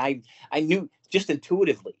anyway. And I knew just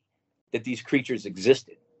intuitively that these creatures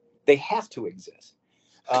existed. They have to exist.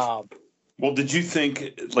 Well, did you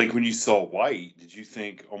think, like when you saw white, did you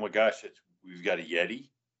think, oh my gosh, we've got a Yeti?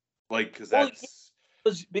 Like, because that's...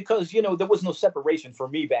 Because, there was no separation for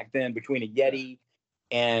me back then between a Yeti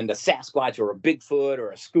and a Sasquatch or a Bigfoot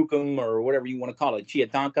or a Skookum or whatever you want to call it,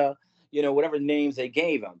 Chiatanka, whatever names they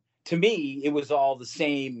gave them. To me, it was all the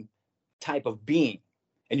same type of being.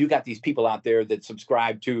 And you got these people out there that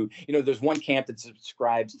subscribe to, there's one camp that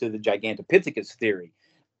subscribes to the Gigantopithecus theory.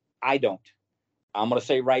 I don't. I'm going to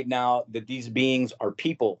say right now that these beings are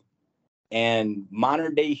people, and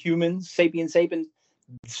modern day humans, sapiens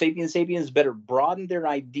better broaden their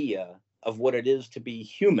idea of what it is to be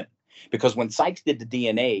human. Because when Sykes did the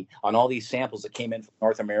DNA on all these samples that came in from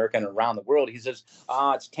North America and around the world, he says,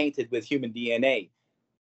 it's tainted with human DNA.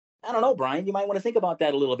 I don't know, Brian, you might want to think about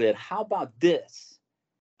that a little bit. How about this?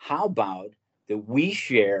 How about that we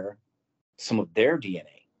share some of their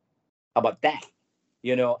DNA? How about that?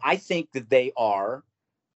 I think that they are,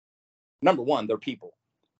 number one, they're people.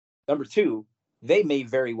 Number two, they may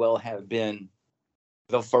very well have been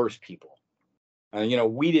the first people.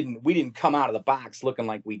 We didn't come out of the box looking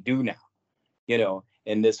like we do now.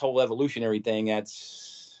 And this whole evolutionary thing,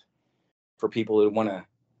 that's for people who want to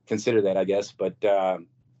consider that, I guess. But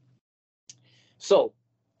so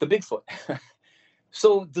the Bigfoot.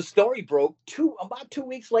 So the story broke about 2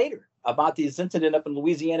 weeks later about this incident up in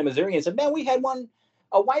Louisiana, Missouri, and said, man, we had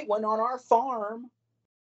a white one on our farm,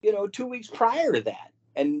 2 weeks prior to that.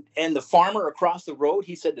 And the farmer across the road,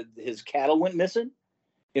 he said that his cattle went missing.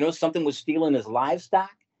 Something was stealing his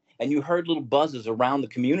livestock. and you heard little buzzes around the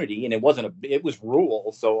community, and it was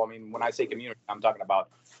rural. So, I mean, when I say community, I'm talking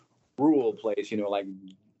about rural place, like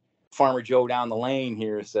Farmer Joe down the lane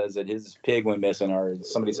here says that his pig went missing, or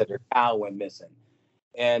somebody said their cow went missing.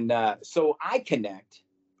 And so I connect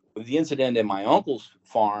with the incident in my uncle's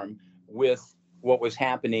farm with what was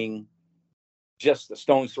happening just a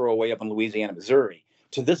stone's throw away up in Louisiana, Missouri.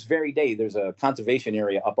 To this very day, there's a conservation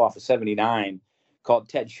area up off of 79 called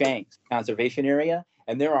Ted Shanks Conservation Area.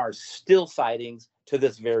 And there are still sightings to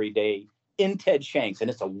this very day in Ted Shanks. And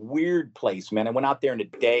it's a weird place, man. I went out there in a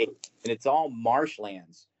day, and it's all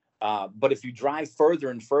marshlands. But if you drive further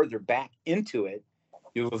and further back into it,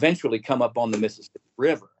 you eventually come up on the Mississippi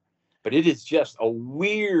River. But it is just a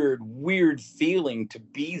weird, weird feeling to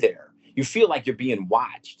be there. You feel like you're being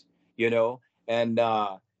watched, and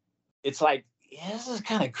it's like, yeah, this is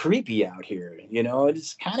kind of creepy out here.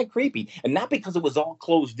 It's kind of creepy. And not because it was all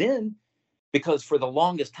closed in, because for the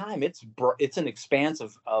longest time, it's an expanse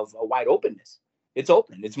of a wide openness. It's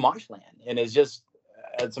open, it's marshland. And it's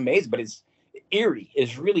amazing, but it's eerie.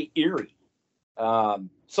 It's really eerie.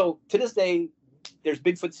 So to this day, there's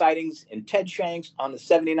Bigfoot sightings in Ted Shanks on the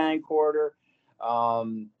 79 corridor.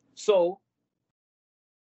 So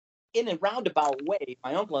in a roundabout way,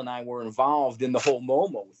 my uncle and I were involved in the whole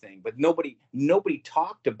Momo thing, but nobody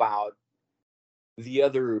talked about the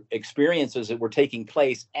other experiences that were taking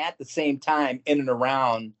place at the same time in and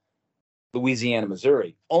around Louisiana,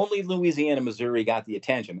 Missouri. Only Louisiana, Missouri got the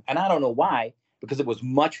attention. And I don't know why, because it was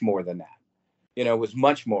much more than that. It was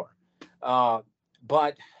much more.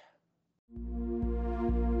 But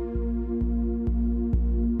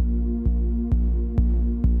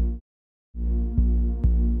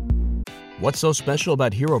what's so special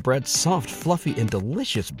about Hero Bread's soft, fluffy, and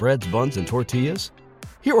delicious breads, buns, and tortillas?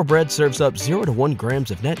 Hero Bread serves up 0 to 1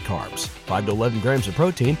 grams of net carbs, 5 to 11 grams of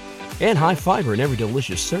protein, and high fiber in every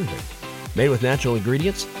delicious serving. Made with natural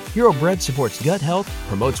ingredients, Hero Bread supports gut health,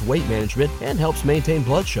 promotes weight management, and helps maintain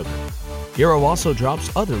blood sugar. Hero also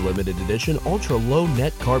drops other limited edition ultra-low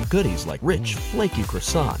net carb goodies like rich, flaky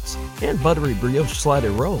croissants and buttery brioche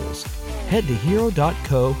slider rolls. Head to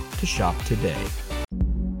hero.co to shop today.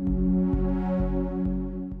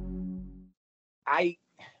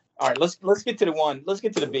 All right, let's get to the one. Let's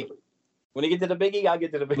get to the biggie. When you get to the biggie, I'll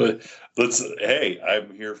get to the biggie. Hey,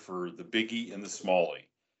 I'm here for the biggie and the smallie.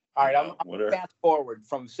 All right, I'm fast forward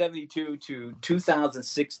from 72 to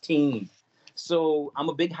 2016. So I'm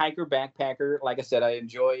a big hiker, backpacker. Like I said, I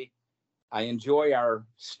enjoy our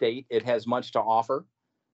state. It has much to offer.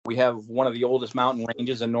 We have one of the oldest mountain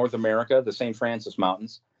ranges in North America, the St. Francis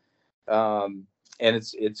Mountains. And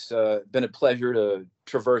it's been a pleasure to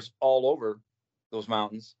traverse all over those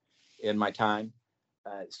mountains in my time.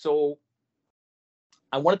 So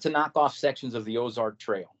I wanted to knock off sections of the Ozark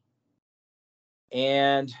Trail.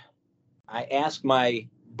 And I asked my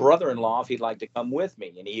brother-in-law if he'd like to come with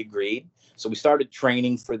me, and he agreed. So we started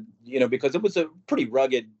training for, because it was a pretty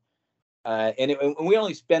rugged, and we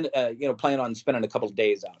only plan on spending a couple of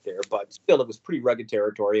days out there, but still it was pretty rugged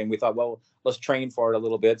territory. And we thought, well, let's train for it a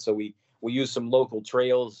little bit. So we used some local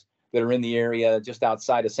trails that are in the area just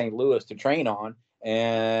outside of St. Louis to train on.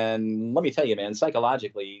 And let me tell you, man,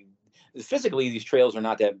 psychologically, physically, these trails are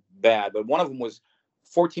not that bad, but one of them was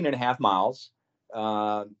 14 and a half miles.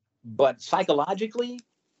 But psychologically,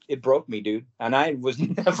 it broke me, dude. And I was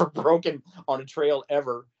never broken on a trail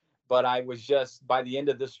ever. But I was just, by the end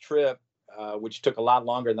of this trip, which took a lot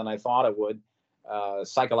longer than I thought it would,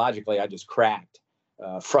 psychologically, I just cracked,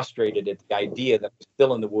 frustrated at the idea that I was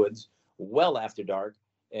still in the woods well after dark.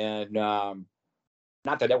 And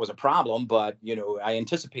not that was a problem, but, I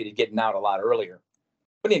anticipated getting out a lot earlier.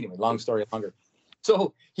 But anyway, long story longer.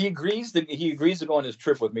 So he agrees to go on this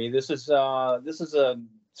trip with me. This is a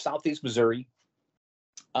southeast Missouri,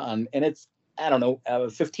 and it's, I don't know, a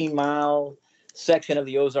 15-mile section of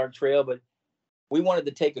the Ozark Trail. But we wanted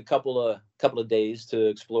to take a couple of days to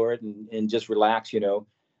explore it and just relax. A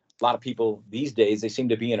lot of people these days, they seem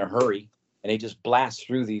to be in a hurry and they just blast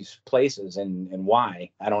through these places, and why,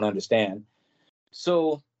 I don't understand.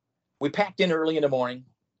 So we packed in early in the morning,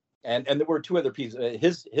 and there were two other people.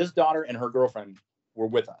 His daughter and her girlfriend were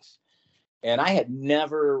with us. And I had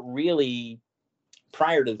never really,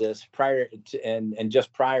 prior to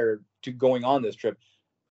going on this trip,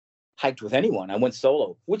 hiked with anyone. I went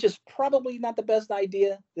solo, which is probably not the best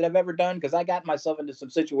idea that I've ever done, because I got myself into some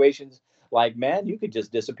situations like, man, you could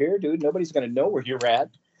just disappear, dude. Nobody's going to know where you're at,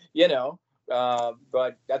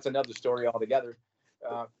 but that's another story altogether.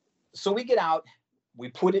 So we get out, we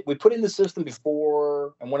put in the system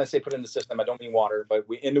before, and when I say put in the system, I don't mean water, but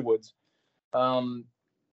we in the woods,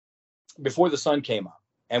 before the sun came up,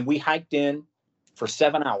 and we hiked in for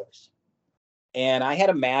 7 hours. And I had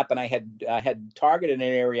a map, and I had targeted an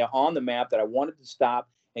area on the map that I wanted to stop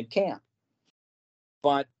and camp.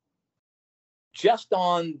 But just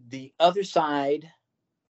on the other side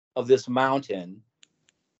of this mountain,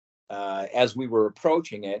 as we were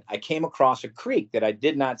approaching it, I came across a creek that I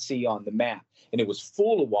did not see on the map. And it was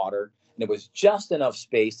full of water, and it was just enough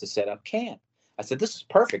space to set up camp. I said, this is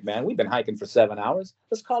perfect, man. We've been hiking for 7 hours.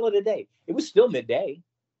 Let's call it a day. It was still midday.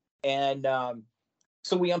 And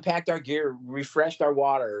so we unpacked our gear, refreshed our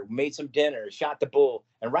water, made some dinner, shot the bull,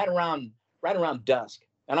 and right around dusk.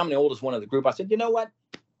 And I'm the oldest one of the group. I said, you know what?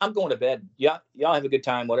 I'm going to bed. Yeah, y'all have a good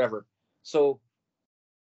time, whatever. So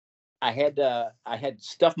I had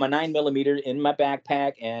stuffed my 9mm in my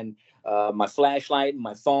backpack, and my flashlight and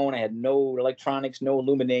my phone. I had no electronics, no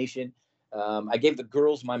illumination. I gave the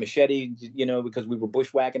girls my machete, because we were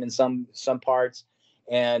bushwhacking in some parts,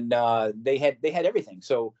 and they had everything.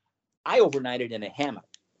 So I overnighted in a hammock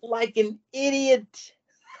like an idiot.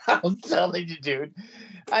 I'm telling you, dude.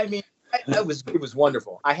 I mean, it was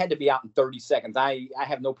wonderful. I had to be out in 30 seconds. I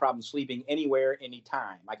have no problem sleeping anywhere,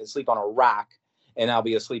 anytime. I can sleep on a rock, and I'll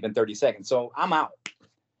be asleep in 30 seconds. So I'm out.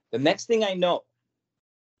 The next thing I know,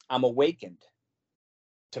 I'm awakened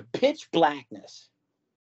to pitch blackness,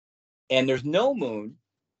 and there's no moon.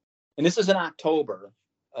 And this is in October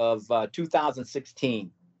of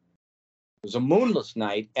 2016. It was a moonless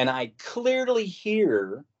night, and I clearly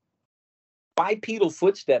hear bipedal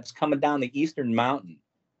footsteps coming down the eastern mountain.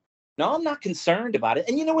 Now, I'm not concerned about it.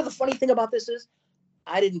 And you know what the funny thing about this is?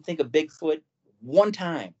 I didn't think of Bigfoot one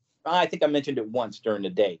time. I think I mentioned it once during the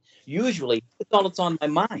day. Usually, it's all that's on my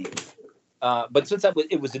mind. But since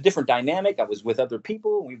it was a different dynamic, I was with other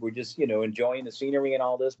people. We were just, enjoying the scenery and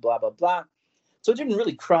all this, blah, blah, blah. So it didn't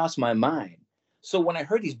really cross my mind. So when I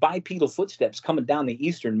heard these bipedal footsteps coming down the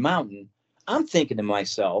eastern mountain, I'm thinking to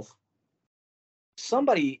myself,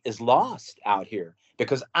 somebody is lost out here,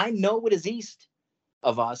 because I know what is east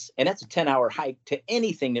of us, and that's a 10-hour hike to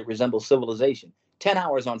anything that resembles civilization. 10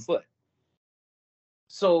 hours on foot.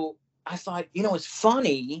 So I thought, it's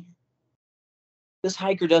funny. This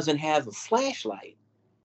hiker doesn't have a flashlight.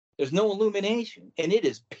 There's no illumination, and it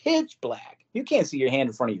is pitch black. You can't see your hand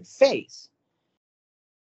in front of your face.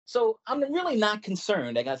 So I'm really not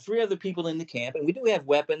concerned. I got 3 other people in the camp, and we do have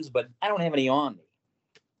weapons, but I don't have any on me.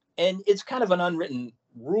 And it's kind of an unwritten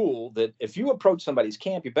rule that if you approach somebody's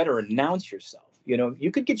camp, you better announce yourself.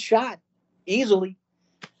 You could get shot easily.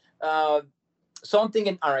 So I'm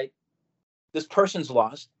thinking, all right, this person's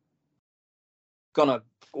lost. Gonna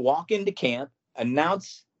walk into camp,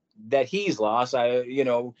 announce that he's lost. I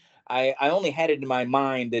only had it in my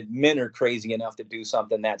mind that men are crazy enough to do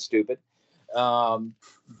something that stupid.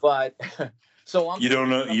 But so you don't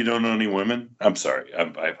know any women? I'm sorry. I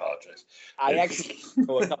apologize. I actually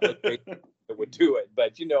know a couple of crazy that would do it,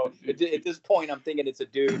 but at this point, I'm thinking it's a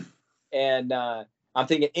dude, and I'm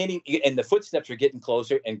thinking and the footsteps are getting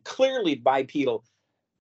closer, and clearly bipedal.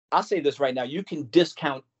 I'll say this right now: you can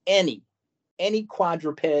discount any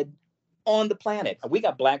quadruped on the planet. We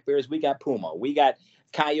got black bears, we got puma, we got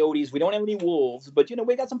coyotes. We don't have any wolves, but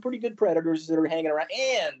we got some pretty good predators that are hanging around.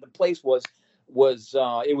 And the place was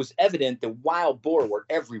it was evident that wild boar were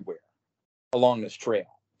everywhere along this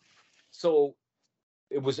trail. So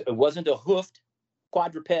it wasn't a hoofed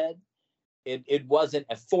quadruped. It wasn't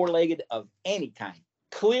a 4-legged of any kind.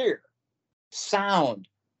 Clear sound,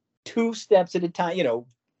 2 steps at a time,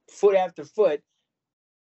 foot after foot,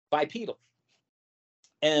 bipedal.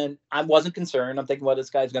 And I wasn't concerned. I'm thinking, well, this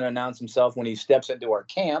guy's going to announce himself when he steps into our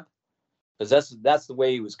camp, because that's the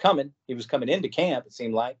way he was coming. He was coming into camp, it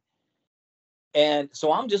seemed like. And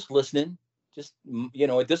so I'm just listening. Just,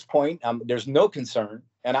 at this point, there's no concern.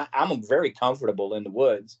 And I'm very comfortable in the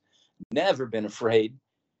woods. Never been afraid.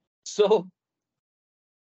 So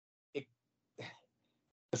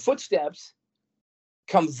the footsteps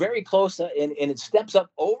come very close, and it steps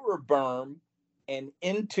up over a berm and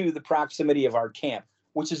into the proximity of our camp,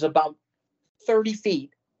 which is about 30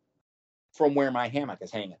 feet from where my hammock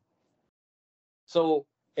is hanging. So,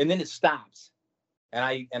 and then it stops. And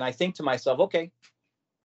I think to myself, okay,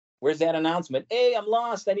 where's that announcement? Hey, I'm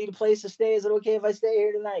lost. I need a place to stay. Is it okay if I stay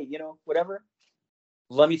here tonight? Whatever.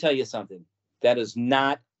 Let me tell you something. That is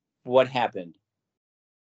not what happened.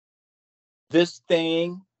 This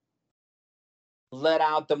thing let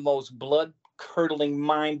out the most blood-curdling,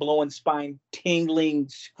 mind-blowing, spine-tingling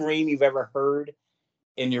scream you've ever heard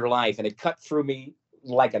in your life. And it cut through me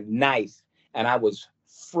like a knife. And I was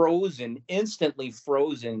frozen, instantly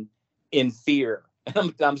frozen in fear.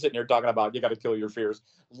 And I'm sitting here talking about, you got to kill your fears.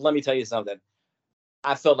 Let me tell you something.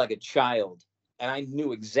 I felt like a child. And I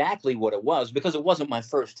knew exactly what it was because it wasn't my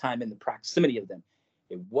first time in the proximity of them.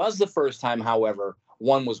 It was the first time, however,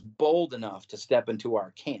 one was bold enough to step into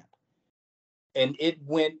our camp. And it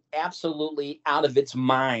went absolutely out of its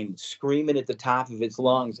mind, screaming at the top of its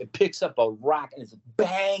lungs. It picks up a rock and it's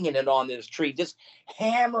banging it on this tree, just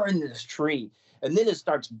hammering this tree. And then it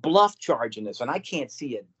starts bluff charging us, and I can't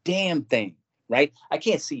see a damn thing, right? I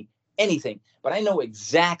can't see anything, but I know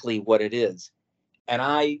exactly what it is. And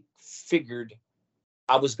I figured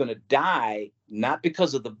I was going to die, not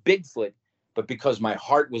because of the Bigfoot, but because my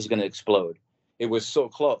heart was going to explode. It was so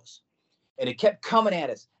close. And it kept coming at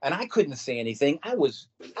us, and I couldn't say anything. I was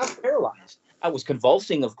paralyzed. I was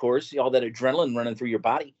convulsing, of course, all that adrenaline running through your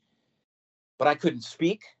body. But I couldn't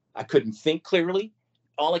speak. I couldn't think clearly.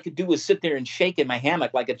 All I could do was sit there and shake in my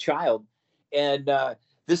hammock like a child. And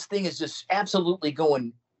this thing is just absolutely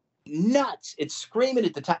going nuts. It's screaming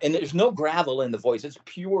at the top, and there's no gravel in the voice. It's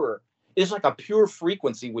pure. It's like a pure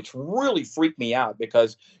frequency, which really freaked me out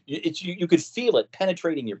because you could feel it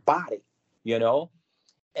penetrating your body, you know?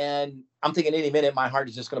 And I'm thinking any minute my heart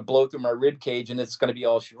is just going to blow through my rib cage and it's going to be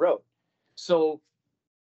all she wrote. So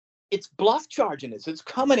it's bluff charging us. It's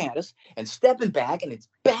coming at us and stepping back, and it's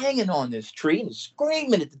banging on this tree and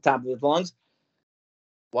screaming at the top of its lungs.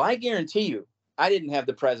 Well, I guarantee you, I didn't have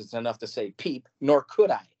the presence enough to say peep, nor could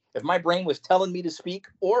I. If my brain was telling me to speak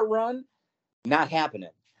or run, not happening.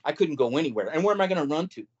 I couldn't go anywhere. And where am I going to run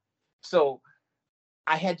to? So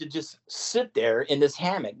I had to just sit there in this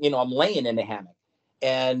hammock. You know, I'm laying in the hammock.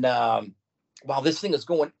 And while this thing is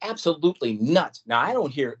going absolutely nuts. Now, I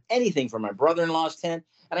don't hear anything from my brother-in-law's tent,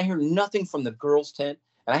 and I hear nothing from the girls' tent,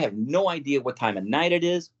 and I have no idea what time of night it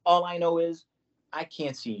is. All I know is I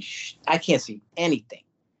can't see anything.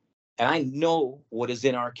 And I know what is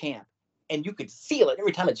in our camp. And you could feel it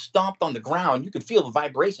every time it stomped on the ground. You could feel the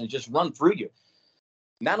vibrations just run through you,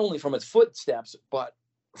 not only from its footsteps, but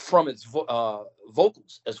from its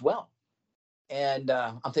vocals as well. And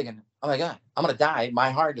I'm thinking, oh my God, I'm going to die. My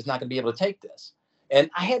heart is not going to be able to take this. And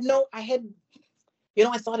I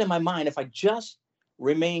thought in my mind, if I just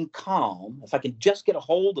remain calm, if I can just get a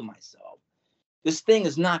hold of myself, this thing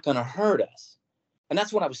is not going to hurt us. And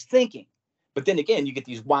that's what I was thinking. But then again, you get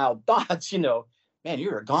these wild thoughts, man,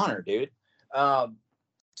 you're a goner, dude.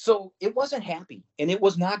 So it wasn't happy, and it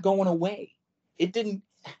was not going away. This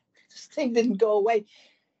thing didn't go away.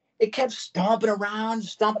 It kept stomping around,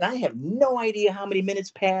 stomping. I have no idea how many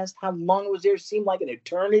minutes passed, how long it was there. It seemed like an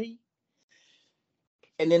eternity.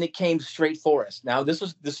 And then it came straight for us. Now,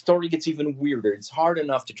 the story gets even weirder. It's hard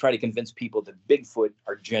enough to try to convince people that Bigfoot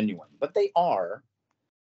are genuine, but they are.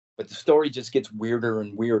 But the story just gets weirder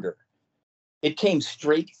and weirder. It came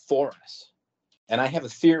straight for us. And I have a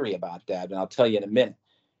theory about that, and I'll tell you in a minute.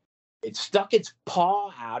 It stuck its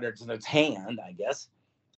paw out, or its hand, I guess,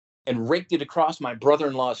 and raked it across my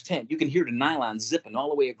brother-in-law's tent. You can hear the nylon zipping all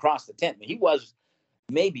the way across the tent. He was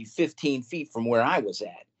maybe 15 feet from where I was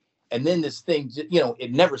at. And then this thing,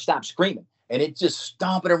 it never stopped screaming. And it just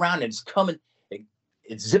stomping around, and it's coming.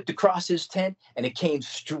 It zipped across his tent, and it came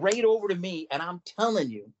straight over to me. And I'm telling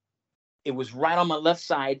you, it was right on my left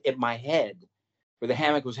side at my head where the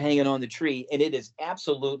hammock was hanging on the tree. And it is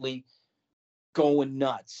absolutely going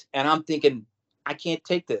nuts. And I'm thinking, I can't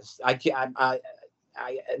take this.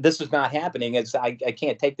 This is not happening. I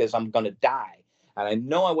can't take this. I'm going to die. And I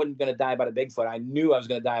know I wasn't going to die by the Bigfoot. I knew I was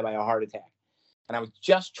going to die by a heart attack. And I was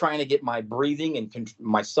just trying to get my breathing and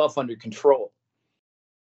myself under control.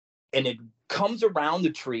 And it comes around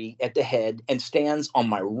the tree at the head and stands on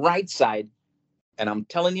my right side. And I'm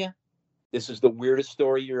telling you, this is the weirdest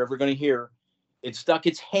story you're ever going to hear. It stuck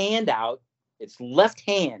its hand out, its left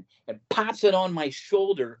hand, and pops it on my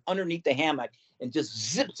shoulder underneath the hammock and just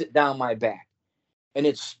zips it down my back. And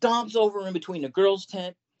it stomps over in between the girls'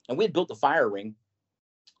 tent. And we had built a fire ring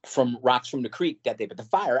from rocks from the creek that day. But the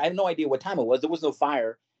fire, I had no idea what time it was. There was no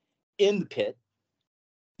fire in the pit.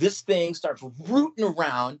 This thing starts rooting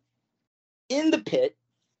around in the pit,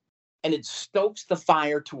 and it stokes the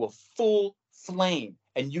fire to a full flame.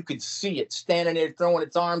 And you could see it standing there throwing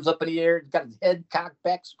its arms up in the air. It's got its head cocked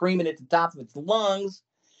back, screaming at the top of its lungs.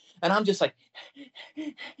 And I'm just like,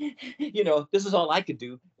 this is all I could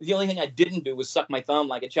do. The only thing I didn't do was suck my thumb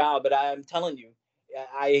like a child. But I'm telling you,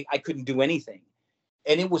 I couldn't do anything.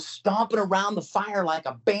 And it was stomping around the fire like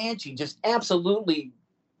a banshee, just absolutely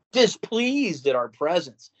displeased at our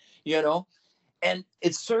presence, And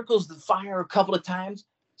it circles the fire a couple of times,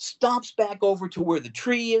 stomps back over to where the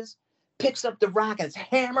tree is, picks up the rock, and it's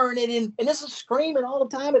hammering it in. And this is screaming all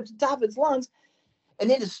the time at the top of its lungs. And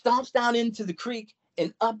then it stomps down into the creek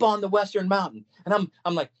and up on the Western Mountain. And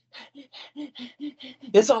I'm like,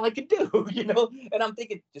 that's all I could do, you know? And I'm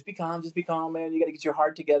thinking, just be calm, man. You got to get your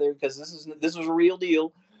heart together because this was a real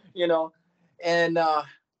deal, you know? And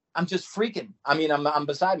I'm just freaking. I mean, I'm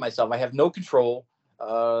beside myself. I have no control,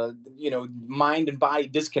 you know, mind and body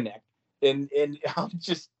disconnect. And I'll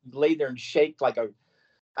just lay there and shake like I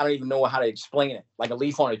don't even know how to explain it, like a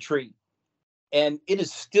leaf on a tree. And it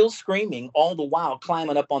is still screaming all the while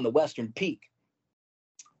climbing up on the Western Peak.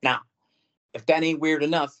 Now, if that ain't weird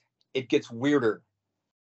enough, it gets weirder.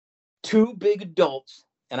 Two big adults,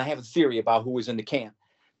 and I have a theory about who was in the camp.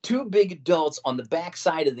 Two big adults on the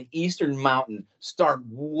backside of the Eastern Mountain start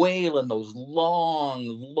wailing those long,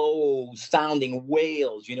 low sounding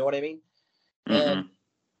wails. You know what I mean? Mm-hmm. And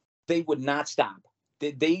they would not stop.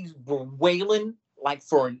 They were wailing like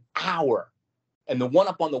for an hour. And the one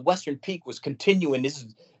up on the Western Peak was continuing. This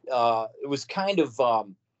is, it was kind of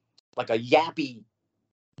like a yappy,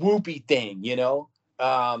 whoopy thing, you know?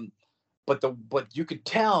 But you could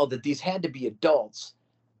tell that these had to be adults,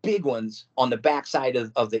 big ones on the backside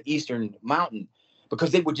of the Eastern Mountain,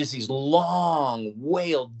 because they were just these long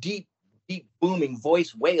wail, deep booming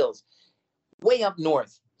voice wails. Way up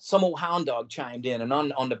north, some old hound dog chimed in, and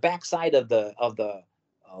on the backside of the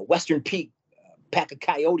Western Peak, pack of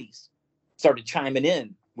coyotes started chiming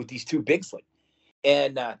in with these two Bigfoot,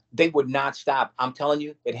 and they would not stop. I'm telling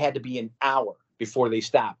you, it had to be an hour before they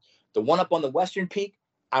stopped. The one up on the Western Peak,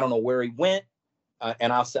 I don't know where he went,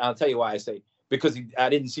 and I'll tell you why I say, because I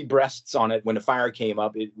didn't see breasts on it when the fire came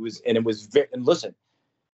up. It was and listen,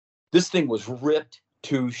 this thing was ripped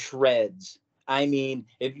to shreds. I mean,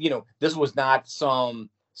 this was not some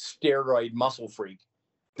steroid muscle freak.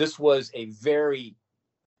 This was a very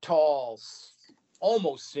tall,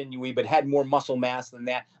 almost sinewy, but had more muscle mass than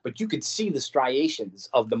that. But you could see the striations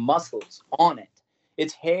of the muscles on it.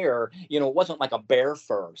 Its hair, it wasn't like a bear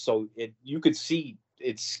fur. So you could see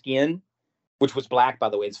its skin, which was black, by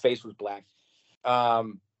the way. Its face was black.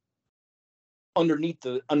 Underneath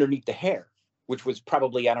the hair, which was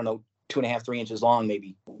probably, I don't know, 2.5, 3 inches long,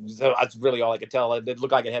 maybe. So that's really all I could tell. It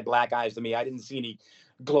looked like it had black eyes to me. I didn't see any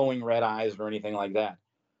glowing red eyes or anything like that.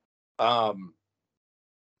 But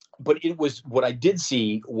what I did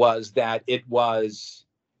see was that its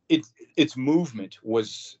movement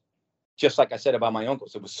was just like I said about my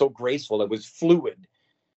uncle's. It was so graceful. It was fluid.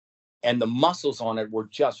 And the muscles on it were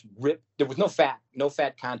just ripped. There was no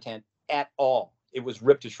fat content at all. It was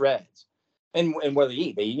ripped to shreds. And what do they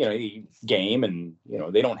eat? They eat game, and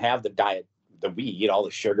they don't have the diet that we eat, all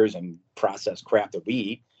the sugars and processed crap that we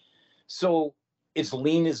eat. So it's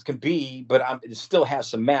lean as can be, but it still has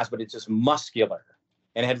some mass, but it's just muscular,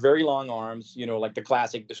 and it had very long arms. Like the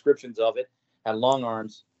classic descriptions of it, had long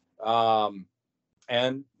arms,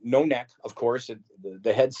 and no neck, of course.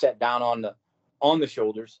 The head set down on the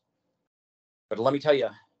shoulders. But let me tell you,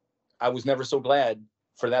 I was never so glad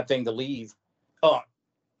for that thing to leave.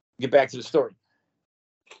 Get back to the story.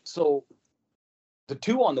 So the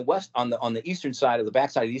two on the west, on the eastern side of the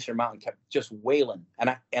backside of the Eastern Mountain, kept just wailing, and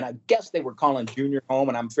I guess they were calling Junior home,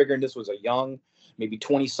 and I'm figuring this was a young, maybe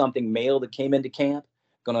 20-something male that came into camp,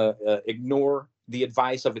 gonna ignore the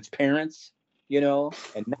advice of its parents,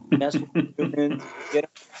 and not mess with humans,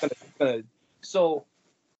 So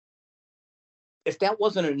if that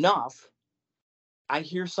wasn't enough, I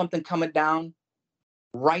hear something coming down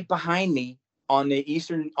right behind me on the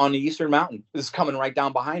Eastern Mountain. This is coming right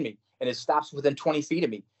down behind me, and it stops within 20 feet of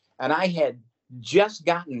me. And I had just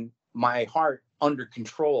gotten my heart under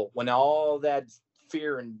control when all that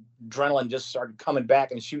fear and adrenaline just started coming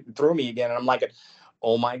back and shooting through me again. And I'm like,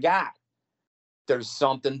 oh my God, there's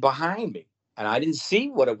something behind me. And I didn't see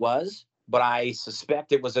what it was, but I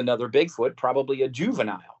suspect it was another Bigfoot, probably a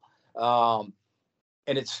juvenile.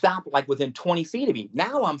 And it stopped like within 20 feet of me.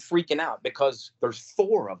 Now I'm freaking out because there's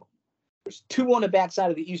 4 of them. There's 2 on the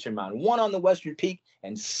backside of the Eastern Mountain, 1 on the Western Peak,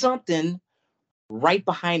 and something right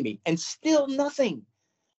behind me. And still nothing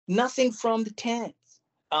from the tent,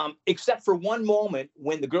 except for one moment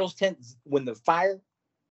when the girls' tent, when the fire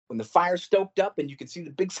stoked up and you could see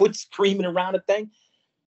the Bigfoot screaming around the thing.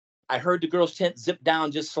 I heard the girls' tent zip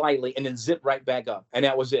down just slightly and then zip right back up, and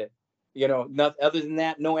that was it. Nothing other than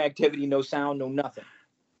that. No activity, no sound, no nothing.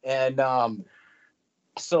 And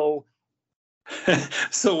so.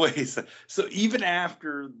 So wait, so even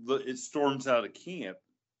after it storms out of camp,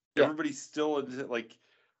 everybody's still like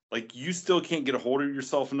you still can't get a hold of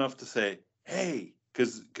yourself enough to say, hey,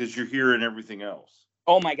 because you're hearing everything else.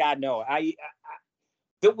 Oh my God, no!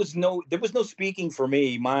 There was no speaking for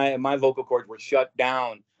me. My vocal cords were shut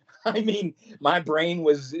down. I mean, my brain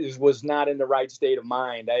was not in the right state of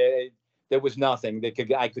mind. There was nothing that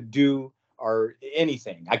I could do or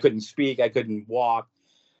anything. I couldn't speak. I couldn't walk.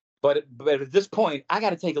 But at this point, I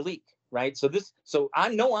got to take a leak, right? So I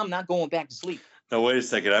know I'm not going back to sleep. Now, wait a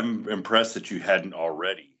second. I'm impressed that you hadn't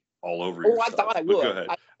already all over Oh, yourself. I thought I But would. go ahead.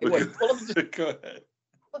 I would. Well, Go ahead.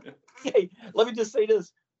 hey, let me just say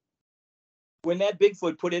this. When that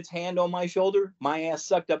Bigfoot put its hand on my shoulder, my ass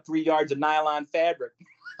sucked up 3 yards of nylon fabric.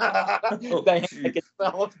 The hammock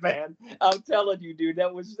itself, man. I'm telling you, dude,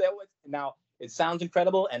 that was. Now, it sounds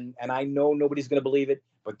incredible, and I know nobody's going to believe it,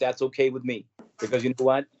 but that's okay with me, because you know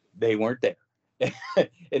what? They weren't there.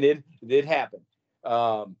 And it happened.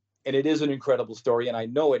 And it is an incredible story, and I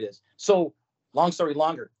know it is. So, long story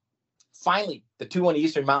longer, finally, the two on the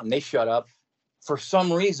Eastern Mountain, they shut up. For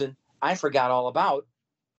some reason, I forgot all about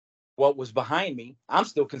what was behind me. I'm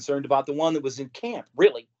still concerned about the one that was in camp,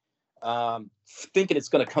 really, thinking it's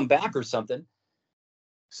going to come back or something.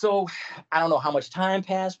 So I don't know how much time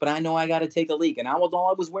passed, but I know I got to take a leak. And all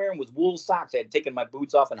I was wearing was wool socks. I had taken my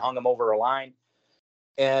boots off and hung them over a line.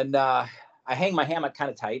 And I hang my hammock kind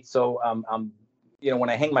of tight. So I'm when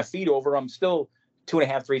I hang my feet over, I'm still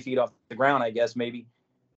 2.5, 3 feet off the ground, I guess, maybe.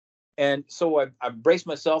 And so I braced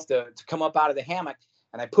myself to come up out of the hammock,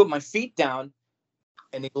 and I put my feet down,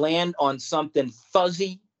 and they land on something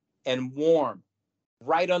fuzzy and warm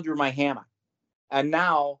right under my hammock. And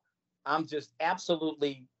now I'm just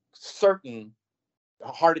absolutely certain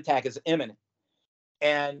a heart attack is imminent.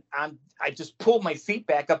 And I just pulled my feet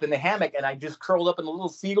back up in the hammock, and I just curled up in a little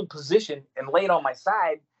fetal position and laid on my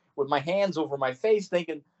side with my hands over my face,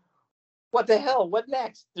 thinking, what the hell? What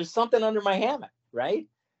next? There's something under my hammock, right?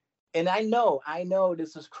 And I know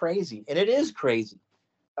this is crazy, and it is crazy.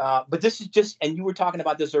 But this is just, and you were talking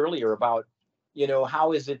about this earlier about,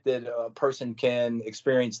 how is it that a person can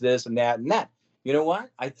experience this and that and that? You know what?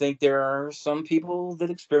 I think there are some people that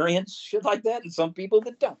experience shit like that and some people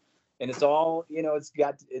that don't. And it's all,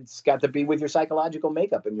 it's got to be with your psychological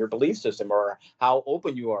makeup and your belief system, or how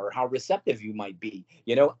open you are, or how receptive you might be.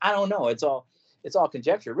 I don't know. It's all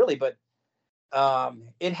conjecture, really, but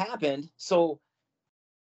it happened. So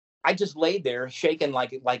I just laid there shaking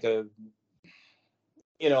like an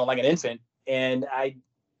infant. And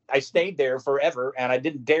I stayed there forever, and I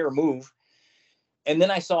didn't dare move. And then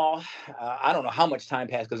I saw, I don't know how much time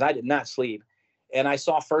passed, because I did not sleep. And I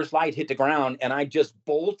saw first light hit the ground, and I just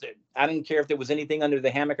bolted. I didn't care if there was anything under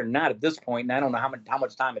the hammock or not at this point. And I don't know how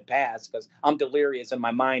much time had passed, because I'm delirious in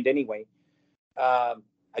my mind anyway. I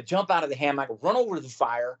jump out of the hammock, run over to the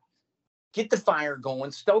fire, get the fire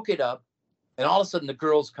going, stoke it up. And all of a sudden, the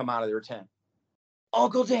girls come out of their tent.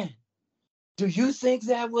 Uncle Dan, do you think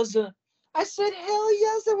that was a... I said, hell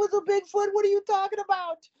yes, it was a Bigfoot. What are you talking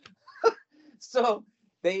about? So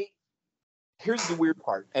here's the weird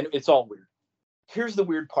part, and it's all weird. Here's the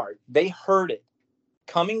weird part. They heard it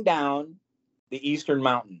coming down the Eastern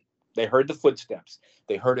Mountain. They heard the footsteps.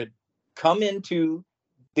 They heard it come into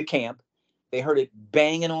the camp. They heard it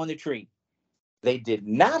banging on the tree. They did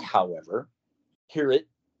not, however, hear it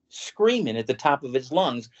screaming at the top of its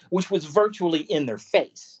lungs, which was virtually in their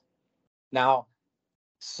face. Now,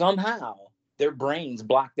 somehow their brains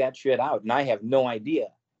blocked that shit out, and I have no idea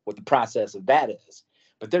what the process of that is.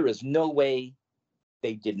 But there is no way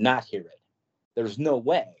they did not hear it. There's no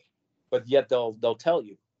way. But yet they'll tell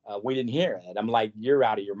you, we didn't hear it. I'm like, you're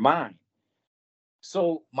out of your mind.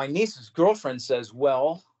 So my niece's girlfriend says,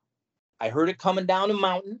 well, I heard it coming down the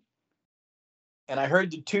mountain, and I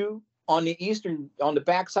heard the two on the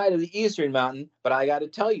backside of the Eastern Mountain, but I got to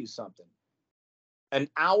tell you something. An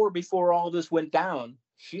hour before all this went down,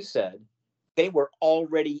 she said, they were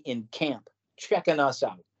already in camp checking us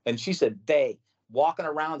out. And she said, they walking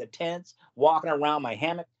around the tents, walking around my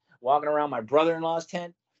hammock, walking around my brother-in-law's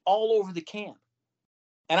tent, all over the camp.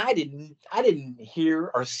 And I didn't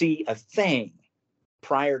hear or see a thing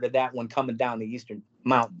prior to that one coming down the Eastern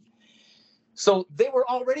Mountain. So they were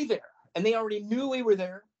already there, and they already knew we were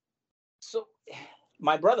there. So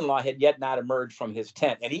my brother-in-law had yet not emerged from his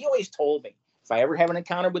tent. And he always told me, if I ever have an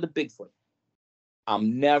encounter with a Bigfoot,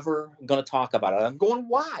 I'm never going to talk about it. I'm going,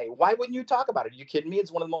 why? Why wouldn't you talk about it? Are you kidding me?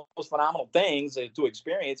 It's one of the most phenomenal things to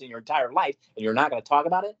experience in your entire life, and you're not going to talk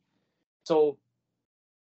about it? So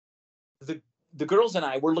the girls and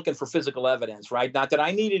I were looking for physical evidence, right? Not that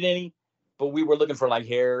I needed any, but we were looking for like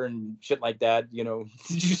hair and shit like that, you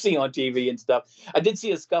see on TV and stuff. I did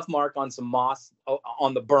see a scuff mark on some moss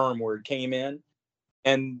on the berm where it came in.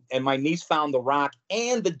 And my niece found the rock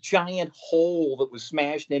and the giant hole that was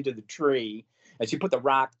smashed into the tree. And she put the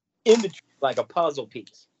rock in the tree like a puzzle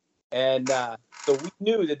piece. And so we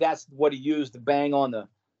knew that that's what he used to bang on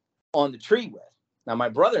the tree with. Now, my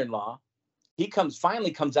brother-in-law, he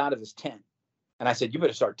finally comes out of his tent. And I said, you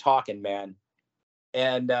better start talking, man.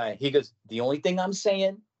 And he goes, the only thing I'm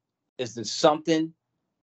saying is that something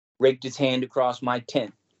raked its hand across my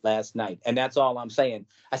tent last night. And that's all I'm saying.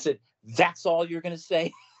 I said, that's all you're going to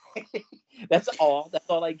say? That's all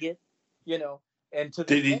I get, you know. And to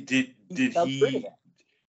Did the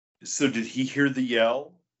so did he hear the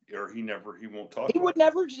yell, or he won't talk about it?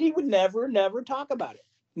 He would never talk about it.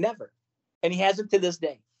 Never. And he hasn't to this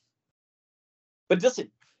day. But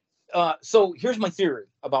listen, so here's my theory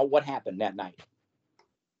about what happened that night.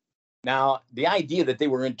 Now, the idea that they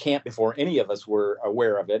were in camp before any of us were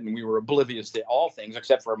aware of it, and we were oblivious to all things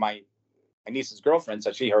except for my niece's girlfriend,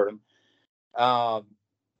 so she heard him.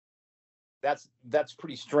 That's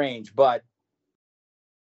pretty strange, but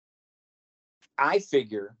I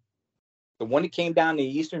figure the one that came down the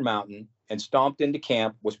Eastern Mountain and stomped into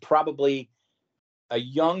camp was probably a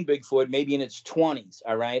young Bigfoot, maybe in its 20s,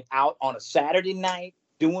 all right, out on a Saturday night,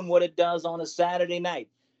 doing what it does on a Saturday night,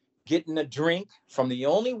 getting a drink from the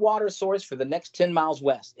only water source for the next 10 miles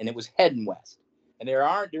west, and it was heading west. And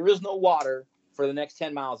there is no water for the next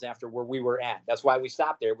 10 miles after where we were at. That's why we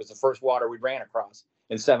stopped there. It was the first water we ran across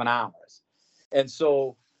in 7 hours. And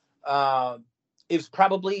so it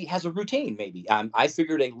probably has a routine, maybe. I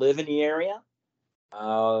figure they live in the area,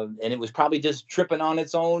 and it was probably just tripping on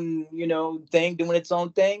its own, thing, doing its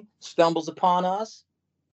own thing, stumbles upon us.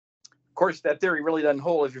 Of course, that theory really doesn't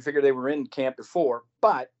hold if you figure they were in camp before,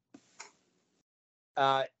 but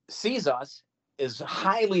sees us, is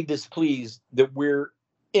highly displeased that we're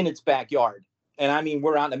in its backyard. And I mean,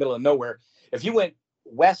 we're out in the middle of nowhere. If you went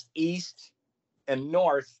west, east, and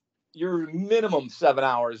north, you're minimum 7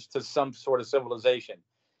 hours to some sort of civilization.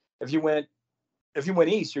 If you went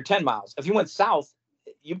east, you're 10 miles. If you went south,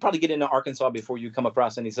 you'd probably get into Arkansas before you come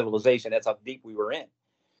across any civilization. That's how deep we were in.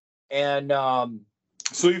 And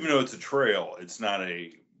so even though it's a trail, it's not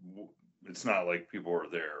like people are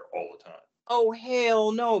there all the time. Oh,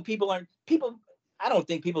 hell no. I don't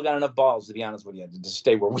think people got enough balls, to be honest with you, to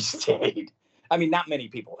stay where we stayed. I mean, not many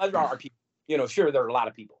people. There are people, sure, there are a lot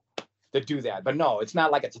of people that do that, but no, it's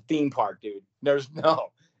not like it's a theme park, dude. There's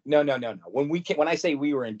no. When I say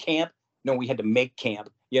we were in camp, no, we had to make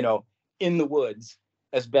camp, in the woods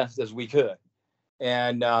as best as we could.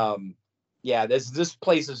 And this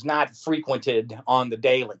place is not frequented on the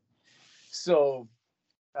daily. So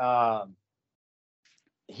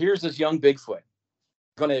here's this young Bigfoot,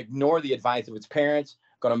 going to ignore the advice of its parents,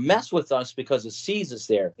 going to mess with us because it sees us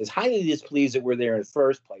there, is highly displeased that we're there in the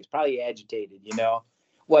first place, probably agitated,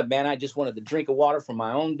 What, man, I just wanted to drink of water from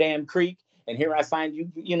my own damn creek, and here I find you,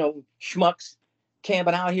 schmucks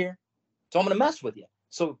camping out here. So I'm going to mess with you.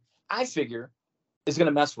 So I figure it's going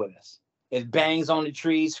to mess with us. It bangs on the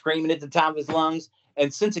trees, screaming at the top of its lungs.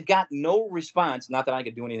 And since it got no response, not that I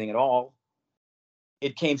could do anything at all,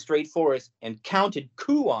 it came straight for us and counted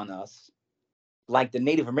coup on us like the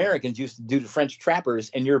Native Americans used to do to French trappers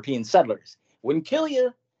and European settlers. Wouldn't kill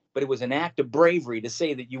you, but it was an act of bravery to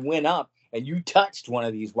say that you went up and you touched one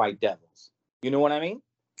of these white devils. You know what I mean?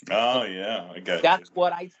 Oh, yeah. I got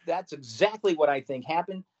it. That's exactly what I think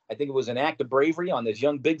happened. I think it was an act of bravery on this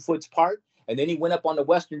young Bigfoot's part. And then he went up on the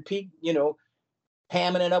Western Peak,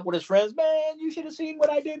 hamming it up with his friends. Man, you should have seen what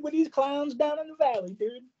I did with these clowns down in the valley,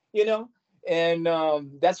 dude. And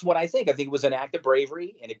that's what I think. I think it was an act of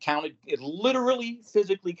bravery, and it literally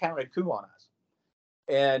physically counted coup on us.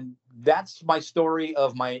 And that's my story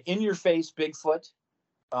of my in-your-face Bigfoot.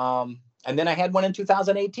 And then I had one in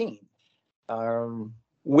 2018,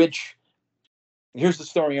 which, here's the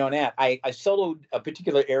story on that. I soloed a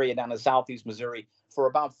particular area down in southeast Missouri for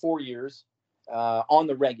about 4 years on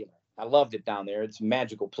the regular. I loved it down there. It's a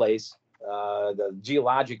magical place.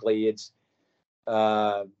 Geologically, it's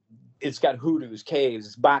got hoodoos,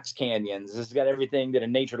 caves, box canyons. It's got everything that a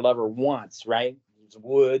nature lover wants, right? It's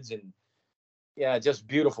woods and, just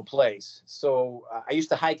beautiful place. So I used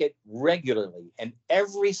to hike it regularly. And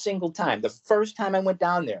every single time, the first time I went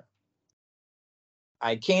down there,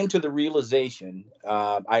 I came to the realization,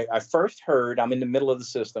 I first heard, I'm in the middle of the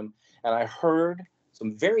system, and I heard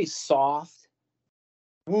some very soft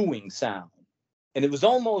wooing sound. And it was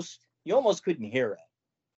you almost couldn't hear it.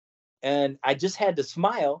 And I just had to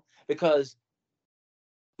smile because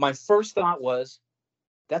my first thought was,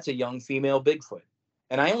 that's a young female Bigfoot.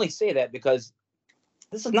 And I only say that because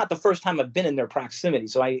this is not the first time I've been in their proximity.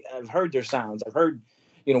 So I've heard their sounds. I've heard,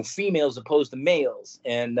 females opposed to males.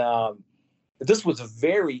 And this was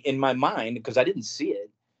in my mind, because I didn't see it,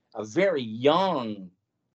 a very young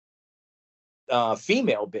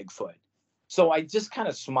female Bigfoot. So I just kind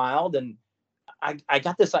of smiled, and I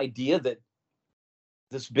got this idea that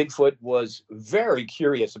this Bigfoot was very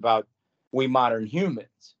curious about we modern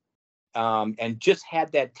humans. and just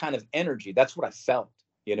had that kind of energy. That's what I felt.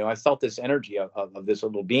 I felt this energy of this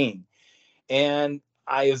little being. And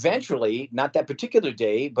I eventually, not that particular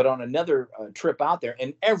day, but on another trip out there,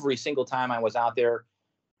 and every single time I was out there,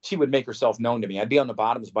 she would make herself known to me. I'd be on the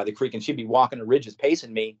bottoms by the creek, and she'd be walking the ridges,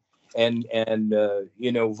 pacing me, and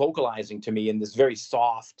vocalizing to me in this very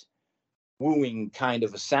soft, wooing kind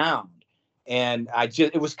of a sound. And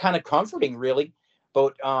it was kind of comforting, really.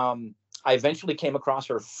 But I eventually came across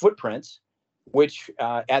her footprints, which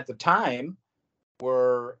at the time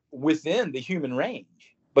were within the human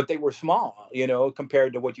range, but they were small,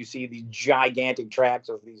 compared to what you see, these gigantic tracks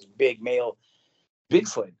of these big male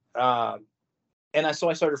Bigfoot. And so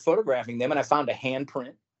I started photographing them, and I found a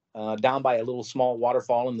handprint down by a little small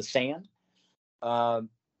waterfall in the sand.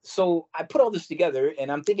 So I put all this together,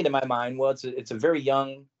 and I'm thinking in my mind, well, it's a very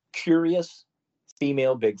young, curious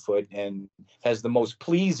female Bigfoot, and has the most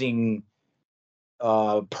pleasing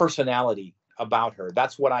personality about her.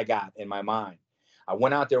 That's what I got in my mind. I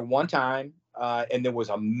went out there one time, and there was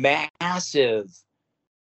a massive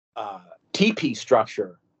teepee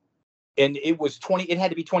structure, and it had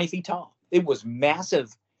to be 20 feet tall. It was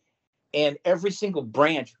massive, and every single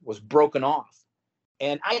branch was broken off.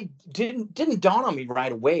 And I didn't dawn on me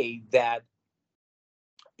right away that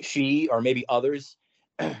she, or maybe others,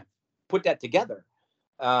 put that together.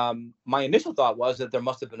 My initial thought was that there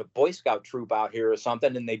must have been a Boy Scout troop out here or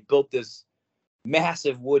something, and they built this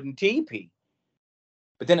massive wooden teepee.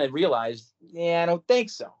 But then I realized, I don't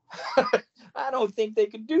think so. I don't think they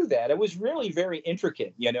could do that. It was really very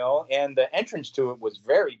intricate, and the entrance to it was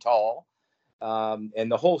very tall.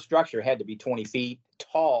 And the whole structure had to be 20 feet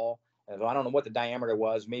tall. I don't know what the diameter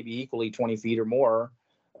was, maybe equally 20 feet or more,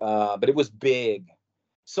 but it was big.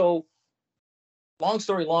 So long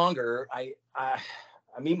story longer, I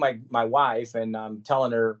meet my wife, and I'm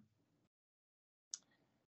telling her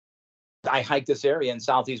I hike this area in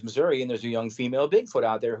southeast Missouri, and there's a young female Bigfoot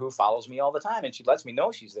out there who follows me all the time, and she lets me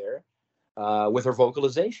know she's there with her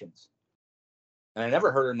vocalizations. And I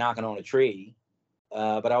never heard her knocking on a tree,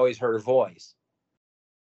 but I always heard her voice.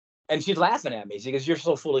 And she's laughing at me. She goes, "You're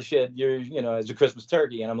so full of shit. You're, as a Christmas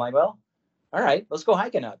turkey." And I'm like, well, all right, let's go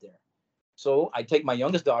hiking out there. So I take my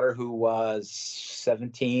youngest daughter, who was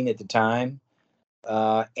 17 at the time,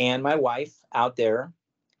 and my wife out there.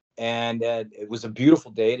 And it was a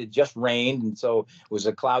beautiful day. It had just rained, and so it was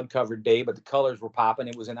a cloud-covered day, but the colors were popping.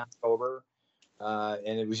 It was in October,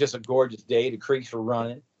 and it was just a gorgeous day. The creeks were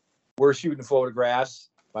running. We're shooting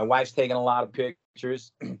photographs. My wife's taking a lot of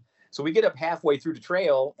pictures. So we get up halfway through the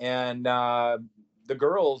trail, and the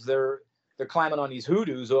girls, they're climbing on these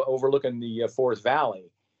hoodoos overlooking the Forest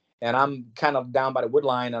Valley. And I'm kind of down by the wood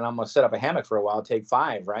line, and I'm going to set up a hammock for a while, take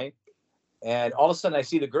 5, right? And all of a sudden I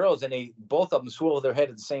see the girls, and both of them swivel their head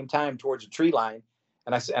at the same time towards the tree line.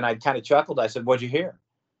 And I kind of chuckled. I said, "What'd you hear?"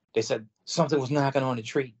 They said, "Something was knocking on a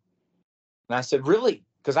tree." And I said, "Really?"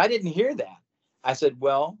 Because I didn't hear that. I said,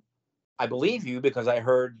 "Well, I believe you because I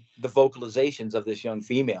heard the vocalizations of this young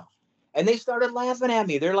female." And they started laughing at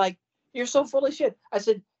me. They're like, "You're so full of shit." I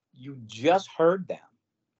said, "You just heard them.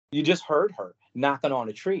 You just heard her knocking on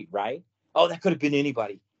a tree, right?" "Oh, that could have been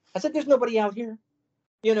anybody." I said, "There's nobody out here.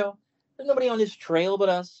 There's nobody on this trail but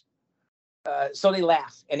us." So they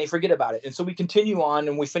laugh and they forget about it. And so we continue on,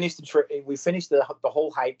 and we finish the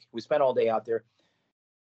whole hike. We spent all day out there.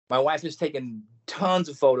 My wife has taken tons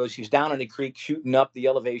of photos. She's down in the creek shooting up the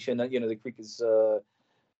elevation. The creek is,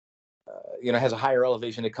 has a higher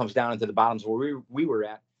elevation that comes down into the bottoms where we were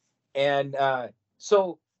at. And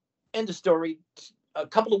so end of story. A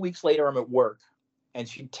couple of weeks later, I'm at work, and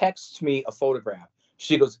she texts me a photograph.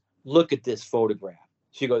 She goes, "Look at this photograph."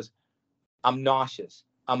 She goes, "I'm nauseous.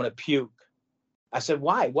 I'm going to puke." I said,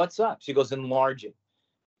 "Why? What's up?" She goes, "Enlarge it."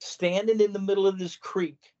 Standing in the middle of this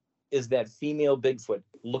creek is that female Bigfoot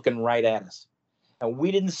looking right at us. And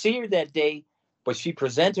we didn't see her that day, but she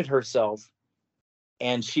presented herself,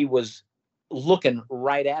 and she was looking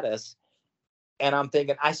right at us. And I'm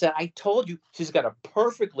thinking, I said, "I told you." She's got a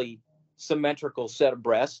perfectly symmetrical set of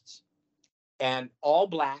breasts and all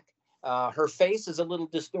black. Her face is a little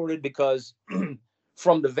distorted because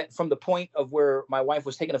from the point of where my wife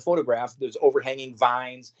was taking a photograph, there's overhanging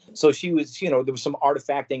vines. So she was, there was some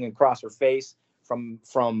artifacting across her face from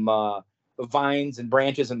the vines and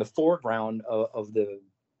branches in the foreground of the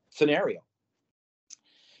scenario.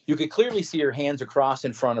 You could clearly see her hands across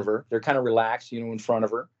in front of her. They're kind of relaxed, in front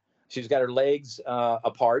of her. She's got her legs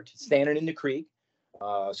apart, standing in the creek,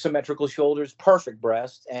 symmetrical shoulders, perfect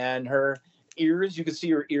breasts, and her ears. You could see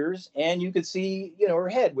her ears, and you could see, her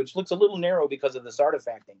head, which looks a little narrow because of this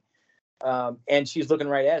artifacting. And she's looking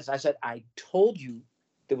right at us. I said, "I told you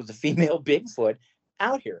there was a female Bigfoot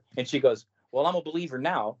out here? And she goes, well, I'm a believer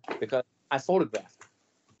now because I photographed.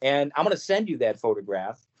 And I'm going to send you that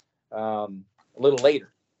photograph a little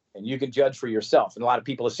later, and you can judge for yourself. And a lot of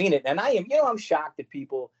people have seen it. And I'm shocked that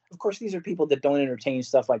people, of course, these are people that don't entertain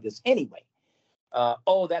stuff like this anyway.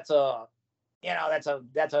 That's a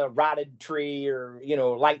rotted tree or,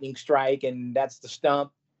 lightning strike, and that's the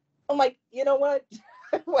stump. I'm like, you know what?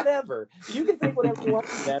 Whatever. You can think whatever you want,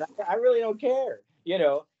 man. I really don't care.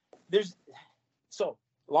 So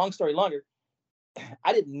long story longer,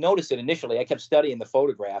 I didn't notice it initially. I kept studying the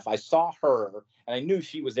photograph. I saw her, and I knew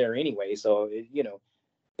she was there anyway. So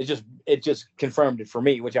it just confirmed it for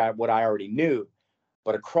me, what I already knew.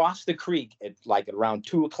 But across the creek at around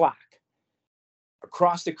 2:00,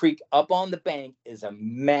 across the creek up on the bank is a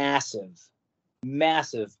massive,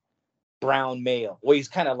 massive brown male. Well, he's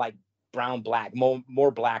kind of like brown black,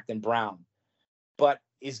 more black than brown, but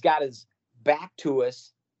he's got his back to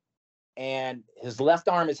us, and his left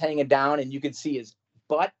arm is hanging down, and you can see his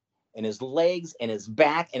butt and his legs and his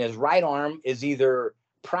back, and his right arm is either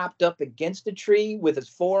propped up against the tree with his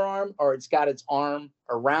forearm, or it's got its arm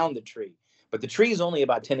around the tree. But the tree is only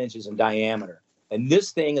about 10 inches in diameter. And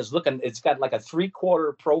this thing is it's got like a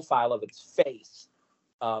 3/4 profile of its face,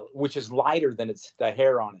 which is lighter than the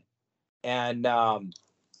hair on it. And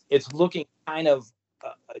it's looking kind of,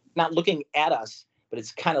 not looking at us, but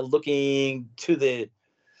it's kind of looking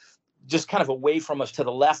just kind of away from us to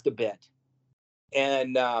the left a bit.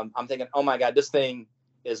 And I'm thinking, oh my God, this thing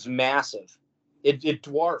is massive. It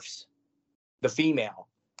dwarfs the female.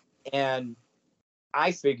 And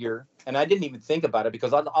I figure, and I didn't even think about it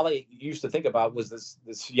because all I used to think about was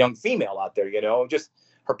this young female out there, just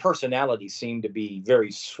her personality seemed to be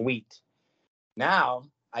very sweet. Now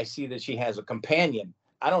I see that she has a companion.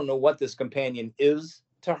 I don't know what this companion is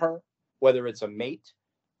to her, whether it's a mate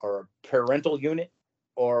or a parental unit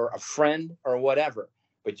or a friend or whatever.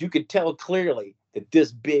 But you could tell clearly that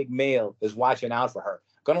this big male is watching out for her.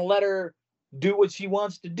 Gonna let her do what she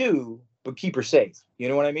wants to do, but keep her safe. You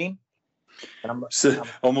know what I mean? And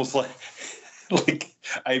almost like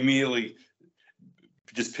I immediately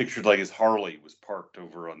just pictured like his Harley was parked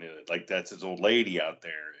over on that's his old lady out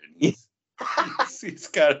there, and he's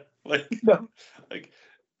got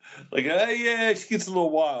yeah, she gets a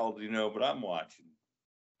little wild, but I'm watching.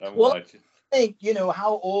 Watching. I think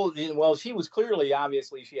how old. Well, she was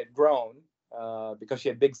obviously she had grown because she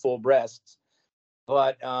had big full breasts,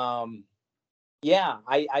 but yeah,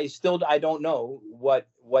 I don't know what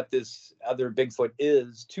this other Bigfoot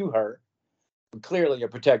is to her. Clearly a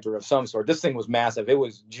protector of some sort. This thing was massive. It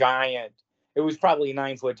was giant. It was probably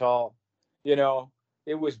 9 foot tall.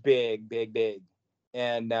 It was big, big, big.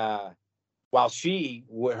 And while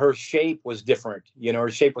her shape was different, her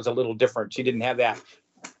shape was a little different. She didn't have that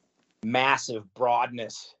massive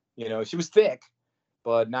broadness. She was thick,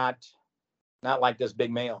 but not like this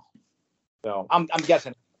big male. So I'm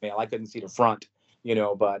guessing male. I couldn't see the front,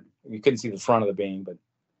 but you couldn't see the front of the being. But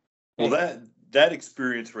well, that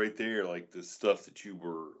experience right there, like the stuff that you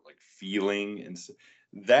were like feeling, and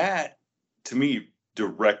that to me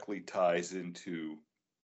directly ties into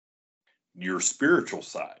your spiritual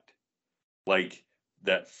side, like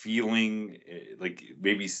that feeling, like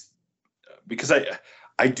maybe because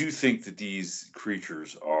I do think that these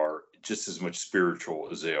creatures are just as much spiritual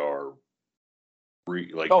as they are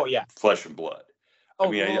flesh and blood. I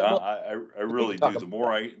really do. The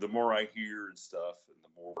more I hear and stuff, and the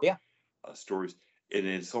more stories, and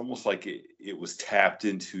it's almost like it was tapped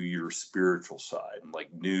into your spiritual side, and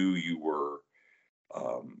like knew you were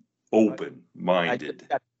open-minded.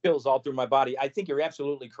 I got chills all through my body. I think you're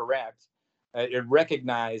absolutely correct. It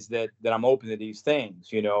recognized that I'm open to these things,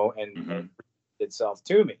 and itself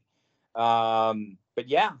to me. But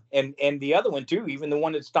yeah, and the other one too, even the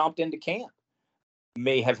one that stomped into camp,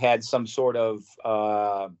 may have had some sort of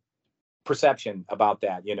perception about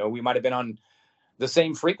that. We might have been on the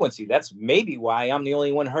same frequency. That's maybe why I'm the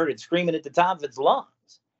only one heard it screaming at the top of its lungs.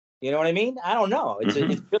 You know what I mean? I don't know. It's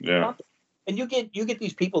really something. And you get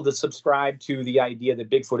these people that subscribe to the idea that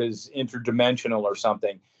Bigfoot is interdimensional or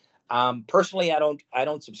something. Personally, I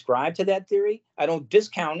don't subscribe to that theory. I don't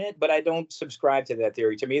discount it, but I don't subscribe to that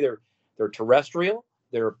theory. To me, they're terrestrial.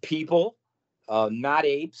 They're people. Not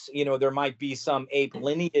apes. There might be some ape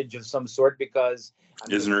lineage of some sort because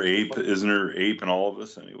isn't there ape in all of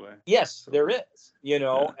us anyway? Yes, there is.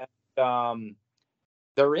 And,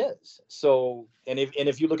 there is. So, and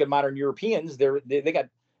if you look at modern Europeans, they got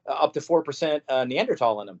up to 4%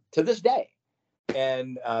 Neanderthal in them to this day,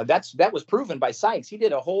 and that was proven by Sykes. He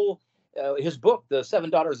did a whole his book, The Seven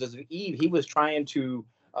Daughters of Eve. He was trying to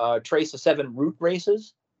trace the 7 root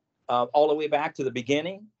races all the way back to the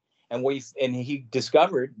beginning. and he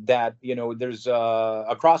discovered that, there's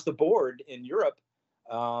across the board in Europe,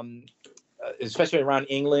 especially around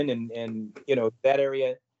England and that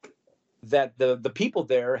area, that the people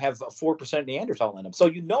there have 4% Neanderthal in them. So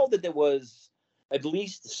that there was at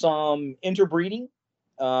least some interbreeding,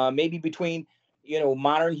 maybe between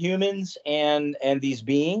modern humans and these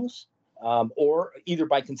beings, or either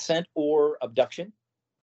by consent or abduction,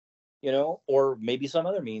 or maybe some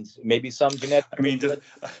other means, maybe some genetic.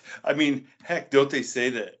 Heck, don't they say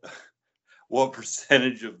that what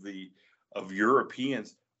percentage of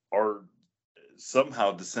Europeans are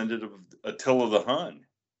somehow descended of Attila the Hun?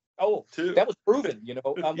 Oh, too. That was proven,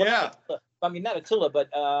 Yeah. Not Attila, but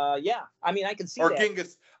yeah. I can see or that.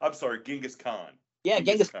 Genghis Khan. Yeah,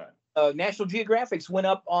 Genghis Khan. National Geographics went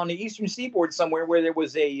up on the eastern seaboard somewhere where there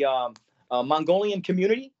was a Mongolian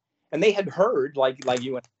community, and they had heard, like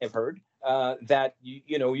you have heard, that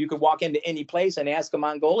you could walk into any place and ask a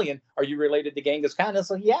Mongolian, "Are you related to Genghis Khan?" And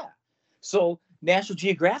it's like, yeah. So National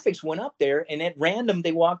Geographics went up there, and at random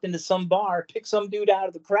they walked into some bar, picked some dude out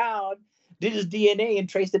of the crowd, did his DNA, and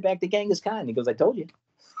traced it back to Genghis Khan. He goes, "I told you."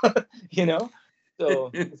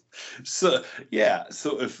 So so yeah.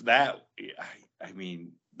 So if that,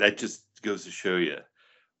 that just goes to show you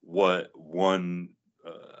what one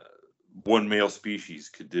male species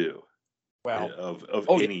could do. Well,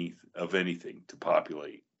 of anything to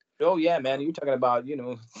populate. Oh yeah, man. You're talking about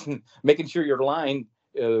making sure your line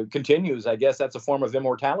continues. I guess that's a form of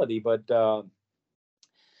immortality. But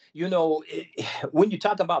when you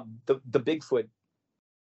talk about the Bigfoot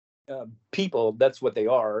people, that's what they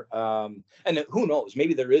are. And who knows?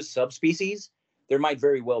 Maybe there is subspecies. There might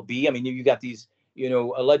very well be. You got these.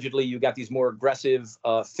 Allegedly, you got these more aggressive,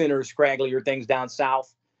 thinner, scragglier things down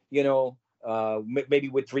south. Maybe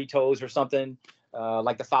with 3 toes or something,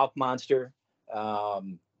 like the Fouke monster.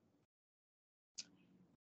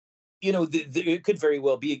 It could very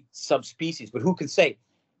well be subspecies, but who can say?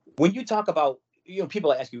 When you talk about,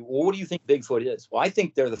 people ask you, well, what do you think Bigfoot is? Well, I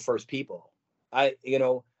think they're the first people. And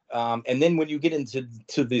then when you get into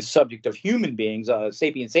the subject of human beings,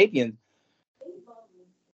 sapiens,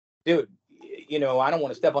 dude, I don't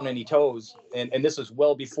want to step on any toes, and this is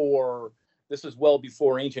well before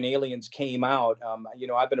Ancient Aliens came out.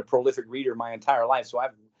 I've been a prolific reader my entire life, so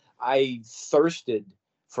I thirsted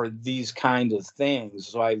for these kinds of things.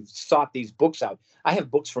 So I sought these books out. I have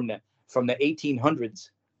books from the 1800s,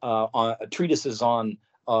 on treatises on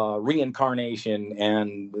reincarnation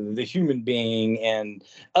and the human being and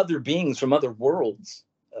other beings from other worlds.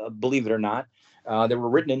 Believe it or not, they were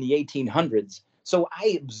written in the 1800s. So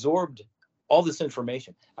I absorbed all this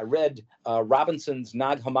information. I read Robinson's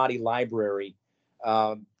Nag Hammadi Library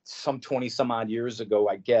some 20 some odd years ago,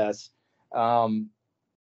 I guess.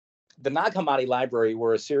 The Nag Hammadi Library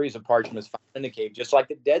were a series of parchments found in a cave, just like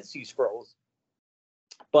the Dead Sea Scrolls,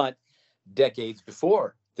 but decades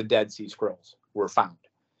before the Dead Sea Scrolls were found.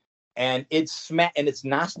 And it's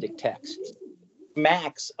Gnostic text,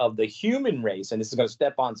 smacks of the human race. And this is going to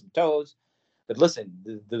step on some toes, but listen,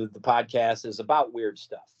 the podcast is about weird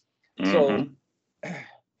stuff. So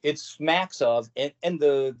it smacks of, and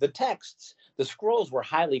the texts, the scrolls were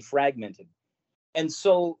highly fragmented. And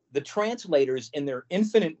so the translators, in their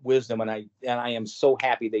infinite wisdom, and I am so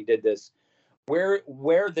happy they did this, where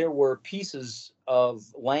there were pieces of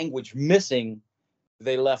language missing,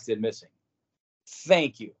 they left it missing.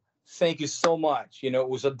 Thank you so much. It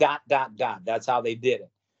was a ... That's how they did it,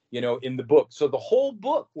 in the book. So the whole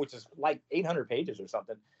book, which is like 800 pages or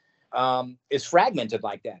something, is fragmented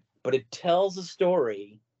like that. But it tells a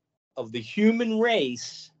story of the human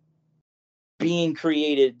race being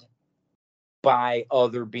created by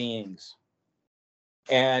other beings.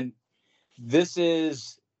 And this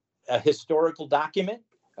is a historical document.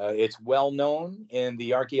 It's well known in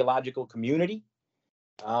the archaeological community.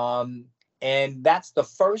 And that's the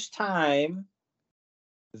first time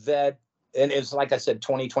that, and it's like I said,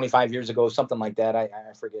 20, 25 years ago, something like that. I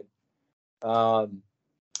forget.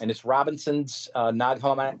 And it's Robinson's Nag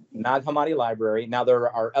Hammadi Library. Now, there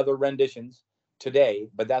are other renditions today,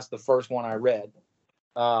 but that's the first one I read,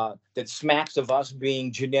 that smacks of us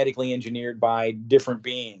being genetically engineered by different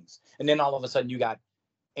beings. And then all of a sudden you got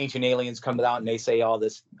Ancient Aliens coming out and they say all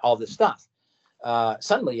this stuff.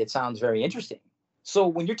 Suddenly it sounds very interesting. So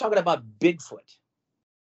when you're talking about Bigfoot,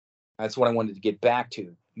 that's what I wanted to get back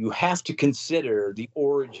to. You have to consider the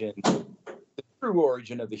true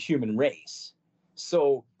origin of the human race.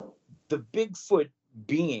 So the Bigfoot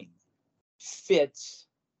being fits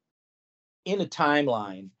in a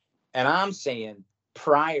timeline, and I'm saying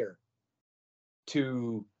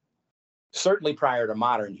certainly prior to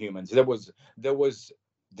modern humans. There was,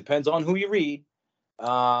 depends on who you read,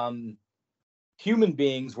 human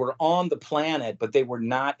beings were on the planet, but they were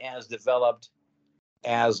not as developed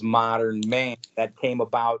as modern man. That came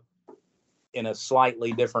about in a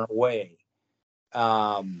slightly different way.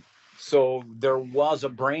 So there was a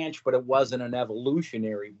branch, but it wasn't an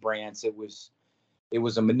evolutionary branch. It was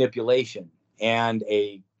a manipulation and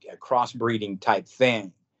a crossbreeding type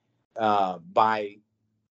thing by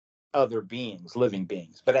other beings, living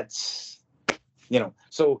beings. But that's,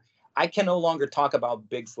 so I can no longer talk about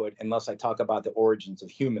Bigfoot unless I talk about the origins of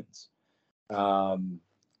humans. And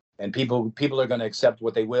people are going to accept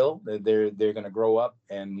what they will. They're going to grow up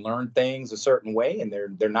and learn things a certain way, and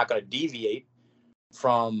they're not going to deviate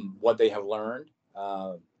from what they have learned.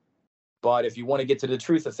 But if you want to get to the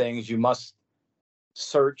truth of things, you must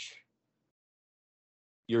search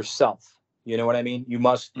yourself. You know what I mean? You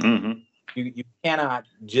must. Mm-hmm. You cannot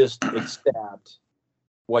just accept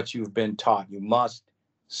what you've been taught. You must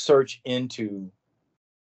search into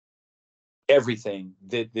everything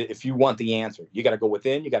that if you want the answer. You got to go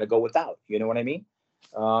within, you got to go without. You know what I mean?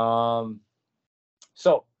 So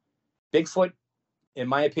Bigfoot, in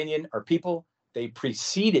my opinion, are people. They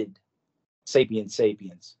preceded sapiens.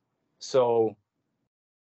 So,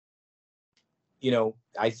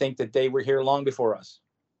 I think that they were here long before us.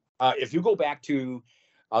 If you go back to,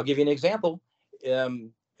 I'll give you an example.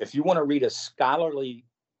 If you want to read a scholarly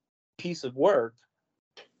piece of work,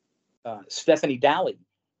 Stephanie Dalley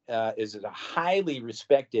is a highly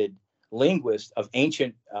respected linguist of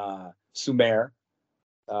ancient Sumer,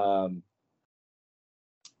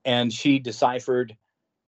 and she deciphered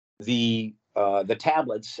the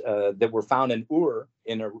tablets that were found in Ur,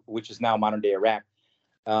 which is now modern day Iraq,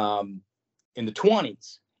 in the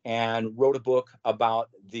 20s, and wrote a book about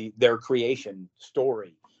their creation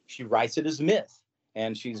story. She writes it as myth,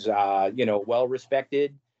 and she's well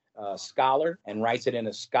respected scholar and writes it in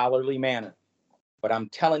a scholarly manner. But I'm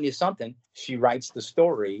telling you something. She writes the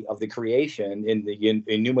story of the creation in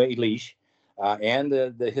Enuma Elish and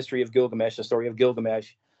the history of Gilgamesh, the story of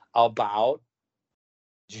Gilgamesh, about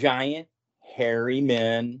giant, hairy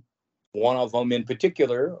men. One of them in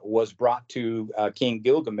particular was brought to King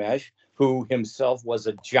Gilgamesh, who himself was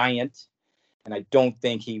a giant. And I don't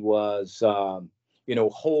think he was,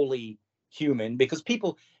 wholly human, because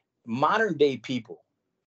modern day people,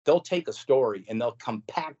 they'll take a story and they'll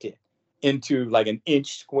compact it into like an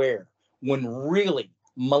inch square, when really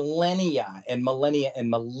millennia and millennia and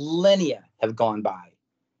millennia have gone by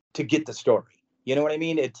to get the story. You know what I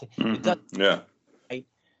mean? It doesn't. Yeah. Right?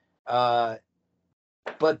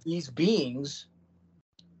 But these beings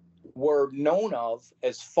were known of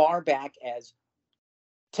as far back as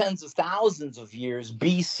tens of thousands of years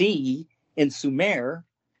BC in Sumer,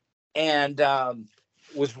 and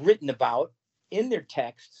was written about in their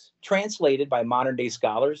texts, translated by modern day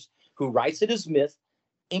scholars who writes it as myth.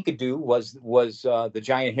 Enkidu was the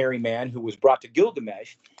giant hairy man who was brought to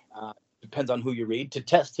Gilgamesh. Depends on who you read, to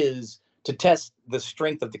test the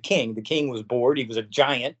strength of the king. The king was bored. He was a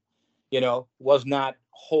giant, was not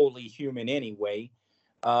wholly human anyway.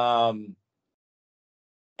 And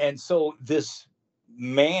so this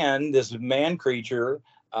man creature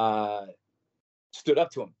stood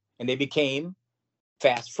up to him, and they became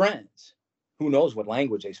fast friends. Who knows what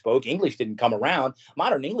language they spoke? English didn't come around.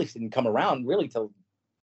 Modern English didn't come around really till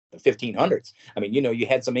the 1500s. I mean, you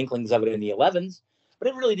had some inklings of it in the 11s, but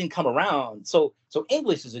it really didn't come around. So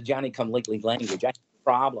English is a Johnny-come-lately language. I have a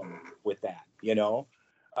problem with that,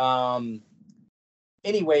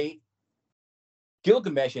 Anyway,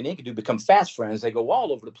 Gilgamesh and Enkidu become fast friends. They go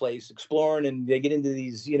all over the place exploring, and they get into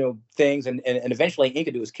these, things. And eventually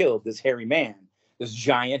Enkidu is killed, this hairy man, this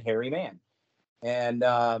giant hairy man. And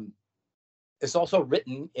it's also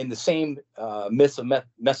written in the same Myths of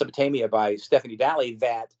Mesopotamia by Stephanie Dalley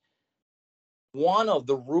that one of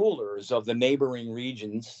the rulers of the neighboring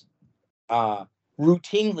regions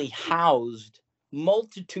routinely housed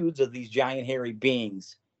multitudes of these giant hairy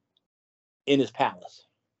beings in his palace.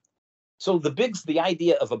 So the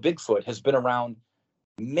idea of a Bigfoot has been around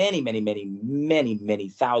many, many, many, many, many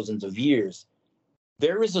thousands of years.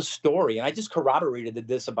 There is a story, and I just corroborated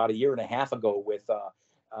this about a year and a half ago with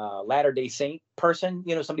Latter-day Saint person,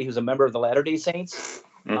 somebody who's a member of the Latter-day Saints.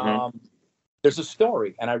 Mm-hmm. There's a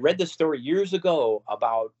story, and I read this story years ago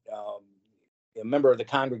about a member of the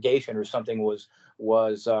congregation or something was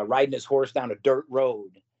riding his horse down a dirt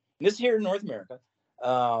road. And this is here in North America.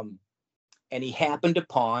 And he happened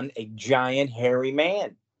upon a giant hairy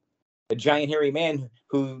man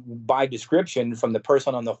who, by description from the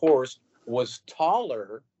person on the horse, was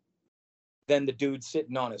taller than the dude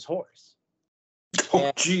sitting on his horse.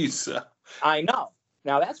 Oh, jeez. I know.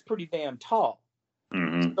 Now, that's pretty damn tall.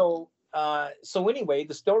 Mm-hmm. So so anyway,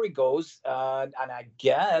 the story goes, and I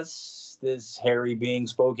guess this Harry being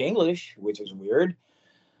spoke English, which is weird.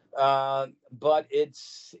 But it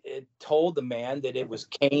told the man that it was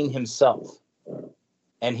Cain himself,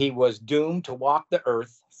 and he was doomed to walk the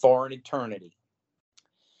earth for an eternity.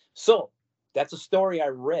 So that's a story I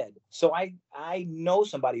read. So I know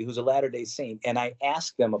somebody who's a Latter-day Saint, and I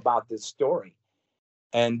asked them about this story,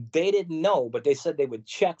 and they didn't know, but they said they would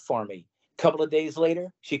check for me. A couple of days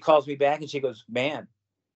later, she calls me back and she goes, "Man,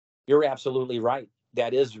 you're absolutely right.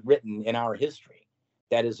 That is written in our history.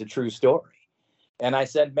 That is a true story." And I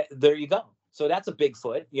said, "There you go." So that's a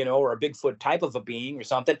Bigfoot, or a Bigfoot type of a being or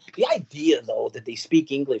something. The idea, though, that they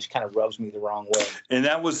speak English kind of rubs me the wrong way. And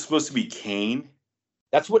that was supposed to be Cain?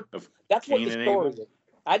 That's what Of the Cain and story Abel? is.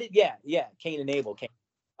 I did, yeah, Cain and Abel.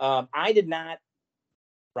 I did not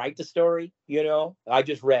write the story, I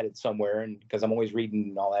just read it somewhere, and because I'm always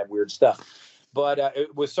reading all that weird stuff. But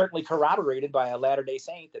it was certainly corroborated by a Latter-day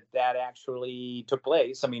Saint that actually took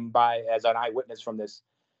place. I mean, as an eyewitness from this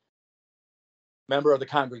member of the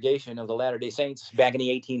congregation of the Latter-day Saints back in the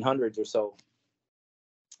 1800s or so.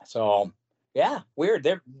 So, yeah, weird.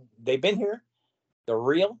 They've been here. They're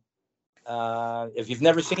real. If you've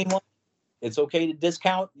never seen one, it's okay to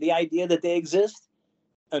discount the idea that they exist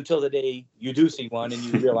until the day you do see one and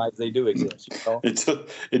you realize they do exist.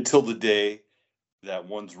 Until the day that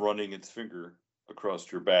one's running its finger across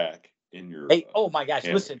your back in your. Hey, oh my gosh,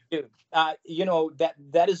 camp. listen, dude. That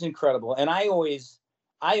is incredible. And I always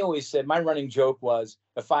said, my running joke was,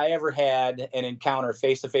 if I ever had an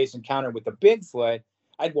face-to-face encounter with a Bigfoot,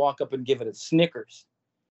 I'd walk up and give it a Snickers,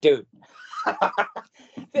 dude.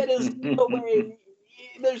 That is no way.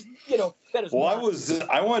 That is. Well,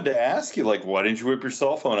 I wanted to ask you, like, why didn't you whip your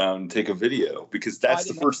cell phone out and take a video? Because that's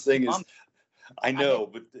the first thing is, I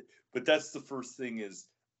know, but that's the first thing is,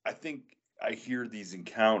 I think I hear these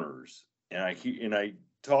encounters and I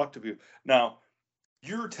talk to people. Now,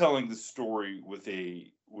 you're telling the story with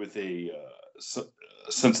a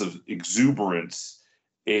sense of exuberance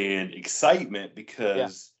and excitement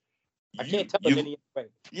because I can't tell it any way.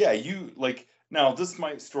 Yeah, now this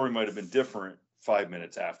story might have been different 5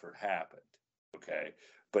 minutes after it happened, okay?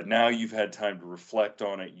 But now you've had time to reflect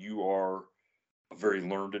on it. You are a very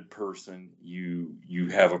learned person. You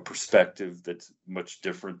have a perspective that's much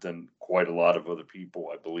different than quite a lot of other people,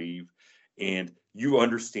 I believe. And you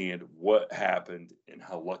understand what happened and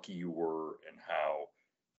how lucky you were and how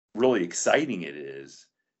really exciting it is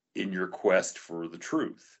in your quest for the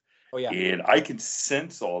truth. Oh, yeah. And I can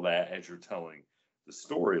sense all that as you're telling the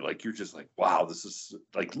story. Like, you're just like, wow, this is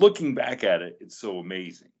like, looking back at it, it's so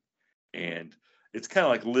amazing. And it's kind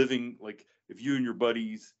of like living, like if you and your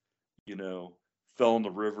buddies, fell in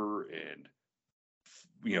the river and,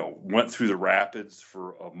 went through the rapids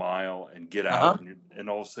for a mile and get out and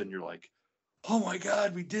all of a sudden you're like, oh my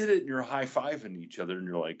God, we did it. And you're high-fiving each other and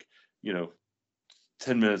you're like,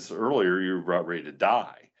 10 minutes earlier, you're about ready to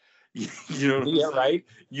die. Yeah, right.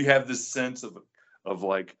 You have this sense of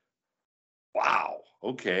like, wow,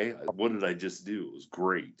 okay, what did I just do? It was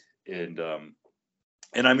great. And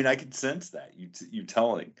I mean, I could sense that you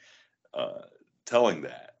telling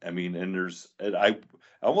that. I mean, and I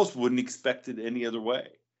almost wouldn't expect it any other way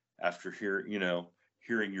after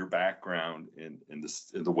hearing your background and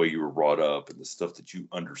the way you were brought up and the stuff that you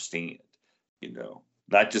understand,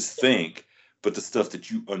 not just think, but the stuff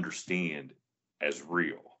that you understand as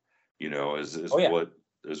real, what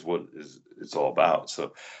it's all about.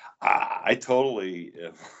 So I totally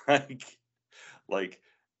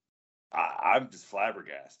I'm just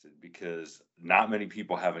flabbergasted because not many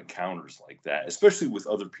people have encounters like that, especially with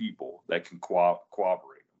other people that can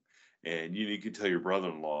cooperate them. And you can tell your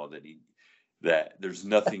brother-in-law that there's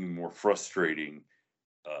nothing more frustrating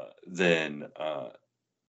than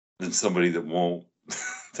somebody that won't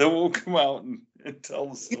come out and tell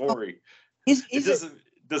the story. It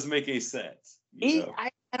doesn't make any sense.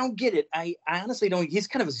 I don't get it. I honestly don't. He's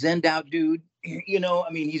kind of a zened out dude. I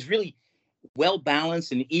mean, he's really well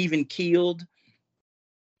balanced and even keeled.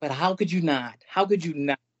 But how could you not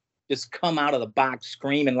just come out of the box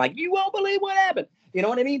screaming like, you won't believe what happened? You know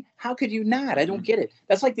what I mean? How could you not? I don't get it.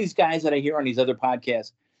 That's like these guys that I hear on these other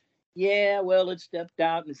podcasts. Yeah, well, it stepped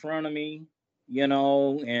out in front of me,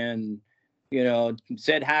 and,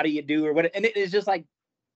 said, how do you do? Or what? And it's just like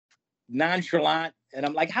nonchalant. And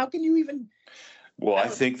I'm like, how can you even? Well, I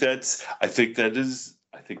think that's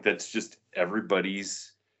just everybody's,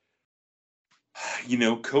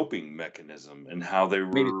 coping mechanism and how they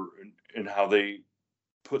were and how they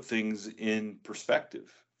put things in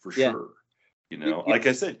perspective for sure. Like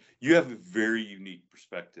I said, you have a very unique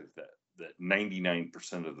perspective that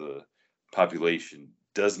 99% of the population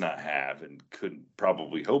does not have and couldn't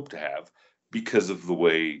probably hope to have because of the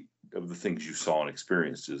way of the things you saw and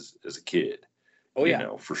experienced as a kid. Oh, yeah. You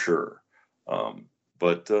know, for sure.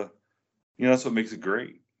 But you know, that's what makes it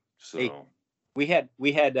great. So hey,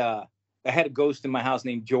 I had a ghost in my house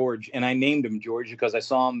named George, and I named him George because I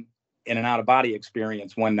saw him in an out-of-body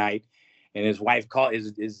experience one night, and his wife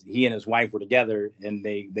he and his wife were together, and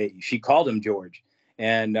she called him George,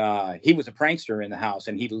 and he was a prankster in the house,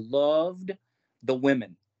 and he loved the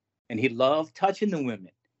women, and he loved touching the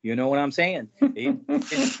women. You know what I'm saying? He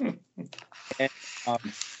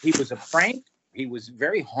was a prank. He was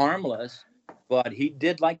very harmless, but he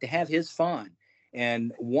did like to have his fun.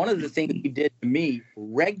 And one of the things he did to me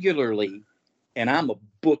regularly, and I'm a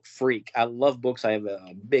book freak. I love books. I have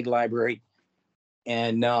a big library.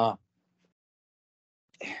 And my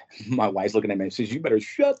wife's looking at me and says, "You better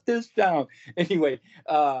shut this down." Anyway,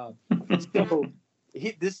 so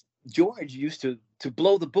this George used to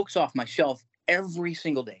blow the books off my shelf every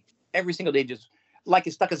single day, just like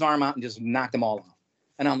he stuck his arm out and just knocked them all off.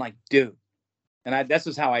 And I'm like, dude. And this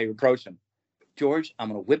is how I approached him. George, I'm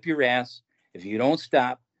going to whip your ass if you don't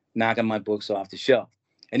stop knocking my books off the shelf.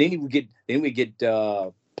 And then he would get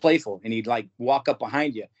playful, and he'd like walk up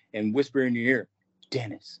behind you and whisper in your ear,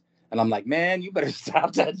 "Dennis." And I'm like, man, you better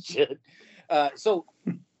stop that shit. So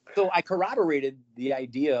I corroborated the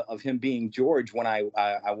idea of him being George when I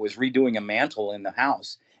was redoing a mantle in the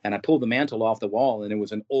house, and I pulled the mantle off the wall, and it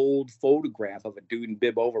was an old photograph of a dude in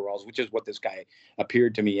bib overalls, which is what this guy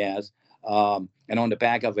appeared to me as. And on the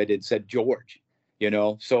back of it, it said George. You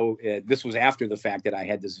know, so this was after the fact that I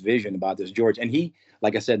had this vision about this George. And he,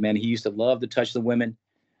 like I said, man, he used to love to touch the women.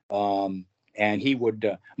 And he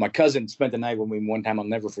would, my cousin spent the night with me one time. I'll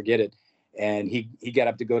never forget it. And he got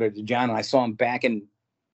up to go to John, and I saw him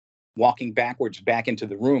walking backwards back into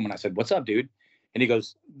the room. And I said, "What's up, dude?" And he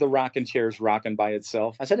goes, "The rocking chair's rocking by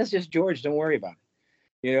itself." I said, "That's just George. Don't worry about it."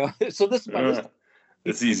 You know, so this is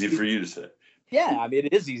it's easy for you to say. Yeah, I mean,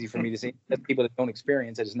 it is easy for me to say. That people that don't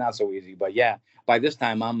experience it, it's not so easy. But yeah, by this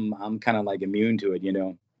time, I'm kind of like immune to it, you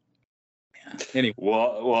know. Yeah. Anyway.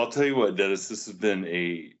 Well, I'll tell you what, Dennis, this has been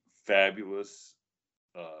a fabulous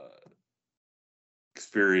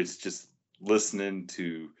experience. Just listening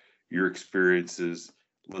to your experiences,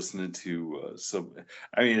 listening to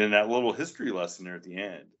and that little history lesson there at the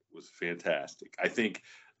end was fantastic. I think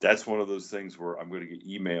that's one of those things where I'm going to get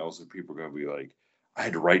emails and people are going to be like, "I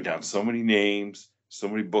had to write down so many names, so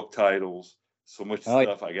many book titles, so much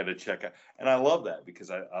stuff I got to check out." And I love that because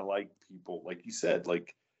I like people, like you said,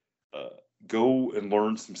 like go and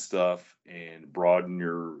learn some stuff and broaden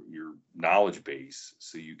your knowledge base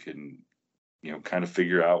so you can, you know, kind of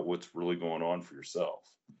figure out what's really going on for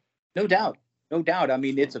yourself. No doubt. I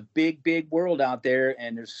mean, it's a big, big world out there,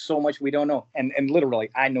 and there's so much we don't know. And literally,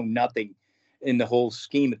 I know nothing in the whole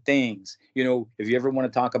scheme of things. You know, if you ever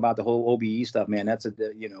want to talk about the whole OBE stuff, man, that's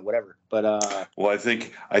whatever. But well, I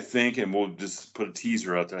think, and we'll just put a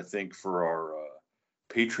teaser out there. I think for our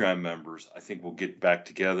Patreon members, I think we'll get back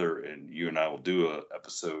together and you and I will do a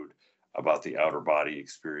episode about the outer body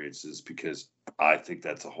experiences, because I think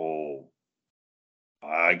that's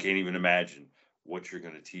I can't even imagine what you're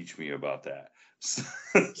going to teach me about that.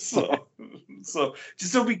 So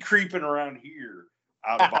just don't be creeping around here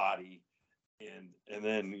out of body. And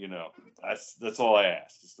then, you know, that's all I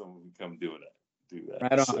ask. Just don't come do that.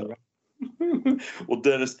 Right on. So. Well,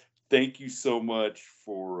 Dennis, thank you so much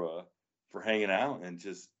for hanging out, and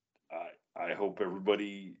just I hope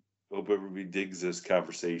everybody digs this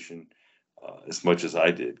conversation as much as I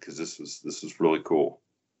did, because this was really cool.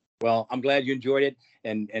 Well, I'm glad you enjoyed it,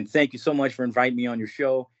 and thank you so much for inviting me on your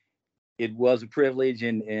show. It was a privilege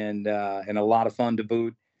and a lot of fun to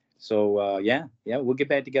boot. So yeah, we'll get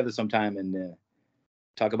back together sometime and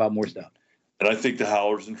talk about more stuff. And I think the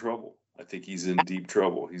Howler's in trouble. I think he's in deep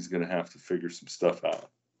trouble. He's going to have to figure some stuff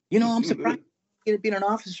out. You know, I'm surprised being an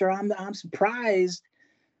officer. I'm surprised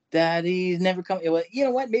that he's never come. You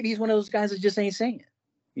know what? Maybe he's one of those guys that just ain't saying it.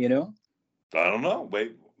 You know? I don't know.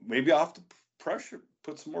 Maybe I'll have to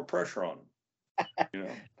put some more pressure on him. You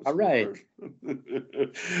know? All right.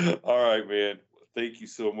 All right, man. Thank you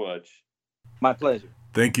so much. My pleasure.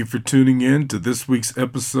 Thank you for tuning in to this week's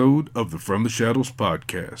episode of the From the Shadows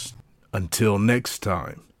podcast. Until next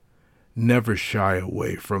time, never shy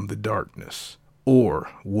away from the darkness or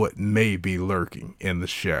what may be lurking in the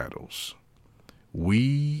shadows.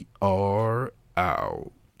 We are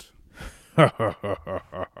out. God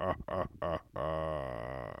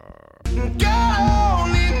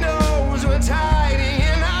only knows what's hiding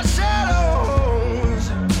in our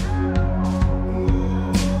shadows.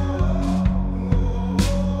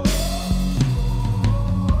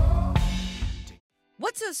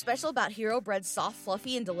 so special about Hero Bread's soft,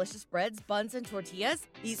 fluffy, and delicious breads, buns, and tortillas?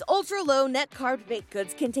 These ultra-low net-carb baked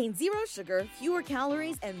goods contain zero sugar, fewer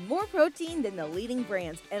calories, and more protein than the leading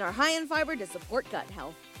brands, and are high in fiber to support gut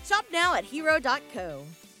health. Shop now at Hero.co.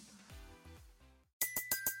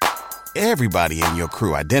 Everybody in your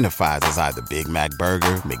crew identifies as either Big Mac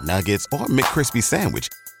Burger, McNuggets, or McCrispy Sandwich.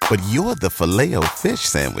 But you're the Filet-O-Fish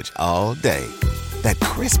Sandwich all day. That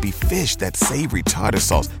crispy fish, that savory tartar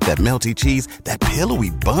sauce, that melty cheese, that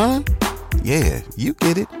pillowy bun. Yeah, you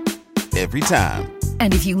get it. Every time.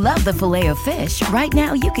 And if you love the Filet-O-Fish, right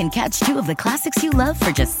now you can catch 2 of the classics you love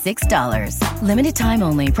for just $6. Limited time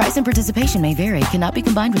only. Price and participation may vary. Cannot be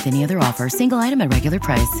combined with any other offer. Single item at regular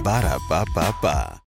price. Ba-da-ba-ba-ba.